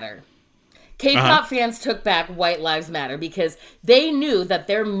Lives Matter. K-pop fans took back White Lives Matter because they knew that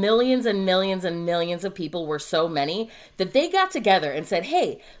their millions and millions and millions of people were so many that they got together and said,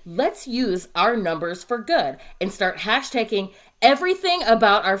 hey, let's use our numbers for good and start hashtagging everything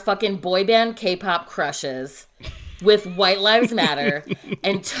about our fucking boy band K-pop crushes with White Lives Matter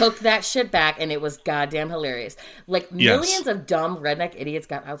and took that shit back, and it was goddamn hilarious. Like, millions of dumb redneck idiots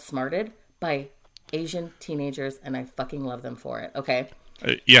got outsmarted by Asian teenagers, and I fucking love them for it, okay?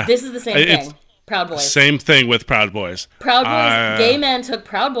 Yeah. This is the same thing. Proud Boys. Same thing with Proud Boys. Proud Boys, gay men took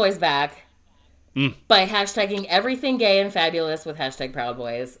Proud Boys back by hashtagging everything gay and fabulous with hashtag Proud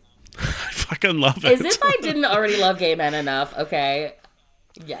Boys. I fucking love it. As if I didn't already love gay men enough, okay?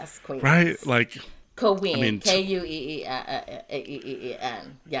 Yes, queen. Right? Like... Queen. I mean, Queen.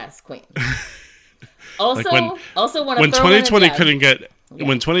 Yes, queen. Also, like when 2020 couldn't get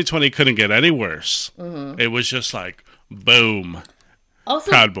when 2020 couldn't get any worse, it was just like boom.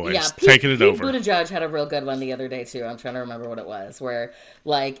 Also, Proud Boys taking it over. Pete Buttigieg had a real good one the other day too. I'm trying to remember what it was. Where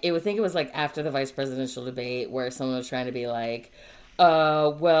like it would think it was like after the vice presidential debate, where someone was trying to be like,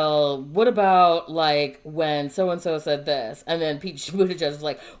 well, what about like when so-and-so said this? And then Pete Buttigieg was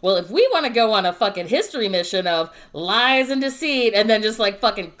like, well, if we want to go on a fucking history mission of lies and deceit, and then just like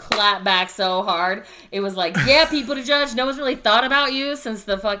fucking clap back so hard. It was like, yeah, Pete Buttigieg, no one's really thought about you since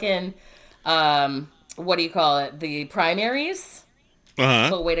the fucking what do you call it? The primaries.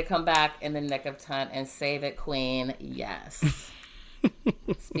 But way to come back in the nick of time and save it, Queen. Yes.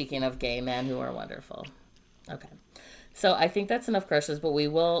 Speaking of gay men who are wonderful. Okay. So I think that's enough crushes, but we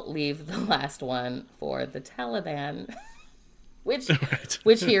will leave the last one for the Taliban. Which,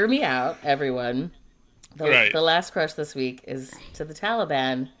 hear me out, everyone. The last crush this week is to the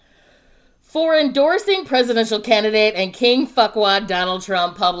Taliban for endorsing presidential candidate and King Fuckwad Donald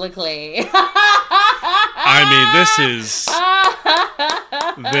Trump publicly. I mean,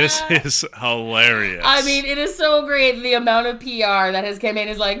 this is hilarious. I mean, it is so great. The amount of PR that his campaign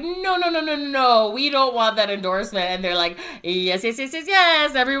is like, no, we don't want that endorsement. And they're like, yes,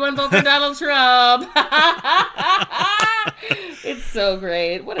 everyone vote for Donald Trump. It's so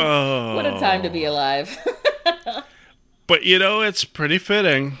great. What a time to be alive. But, it's pretty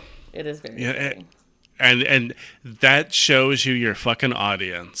fitting. It is very fitting. And that shows you your fucking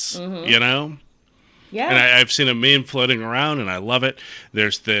audience, Yeah. And I've seen a meme floating around, and I love it.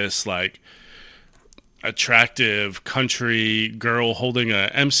 There's this, attractive country girl holding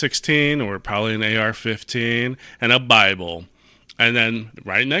a M16 or probably an AR-15 and a Bible. And then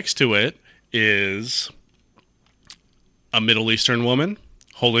right next to it is a Middle Eastern woman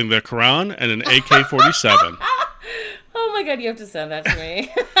holding the Quran and an AK-47. Oh my God, you have to send that to me.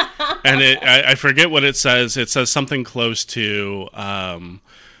 And I forget what it says. It says something close to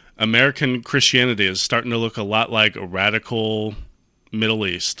American Christianity is starting to look a lot like a radical Middle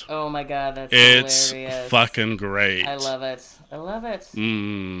East. Oh my God, that's hilarious. It's fucking great. I love it. I love it. So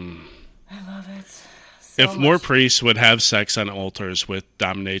if much. more priests would have sex on altars with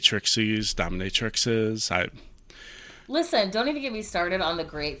dominatrixes, Listen, don't even get me started on the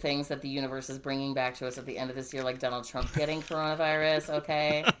great things that the universe is bringing back to us at the end of this year, like Donald Trump getting coronavirus,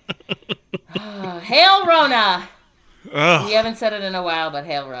 okay? Hail Rona! Oh. We haven't said it in a while, but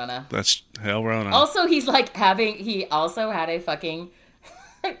hail Rona. That's hail Rona. Also, he also had a fucking...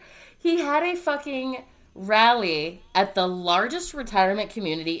 he had a fucking rally at the largest retirement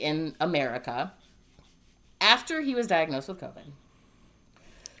community in America after he was diagnosed with COVID.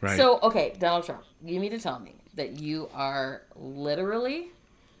 Right. So, okay, Donald Trump, you need to tell me that you are literally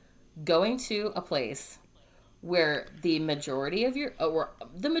going to a place where the majority of your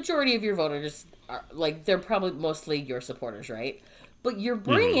voters are, they're probably mostly your supporters, right? But you're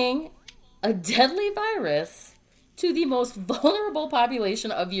bringing a deadly virus to the most vulnerable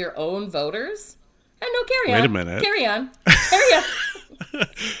population of your own voters? And no, carry on. Wait a minute. Carry on.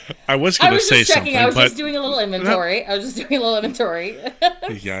 I was going to say something, I was but... just doing a little inventory.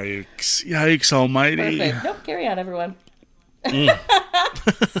 Yikes almighty. Perfect. Nope, carry on, everyone.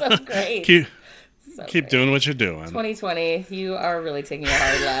 So great. Keep doing what you're doing. 2020, you are really taking a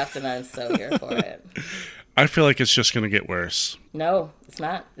hard left, and I'm so here for it. I feel like it's just going to get worse. No, it's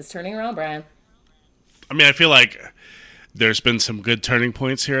not. It's turning around, Brian. I mean, I feel like there's been some good turning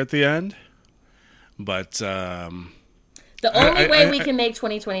points here at the end, but... The only way we can make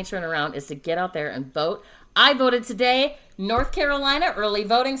 2020 turn around is to get out there and vote. I voted today. North Carolina, early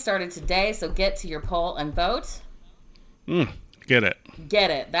voting started today, so get to your poll and vote. Get it. Get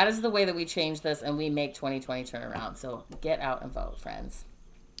it. That is the way that we change this and we make 2020 turn around. So get out and vote, friends.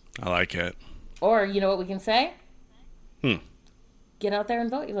 I like it. Or, you know what we can say? Get out there and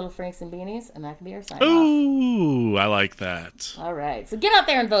vote, you little Franks and Beanies, and that can be our sign-off. Ooh, I like that. All right. So get out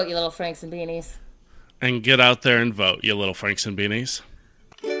there and vote, you little Franks and Beanies. And get out there and vote, you little Franks and Beanies.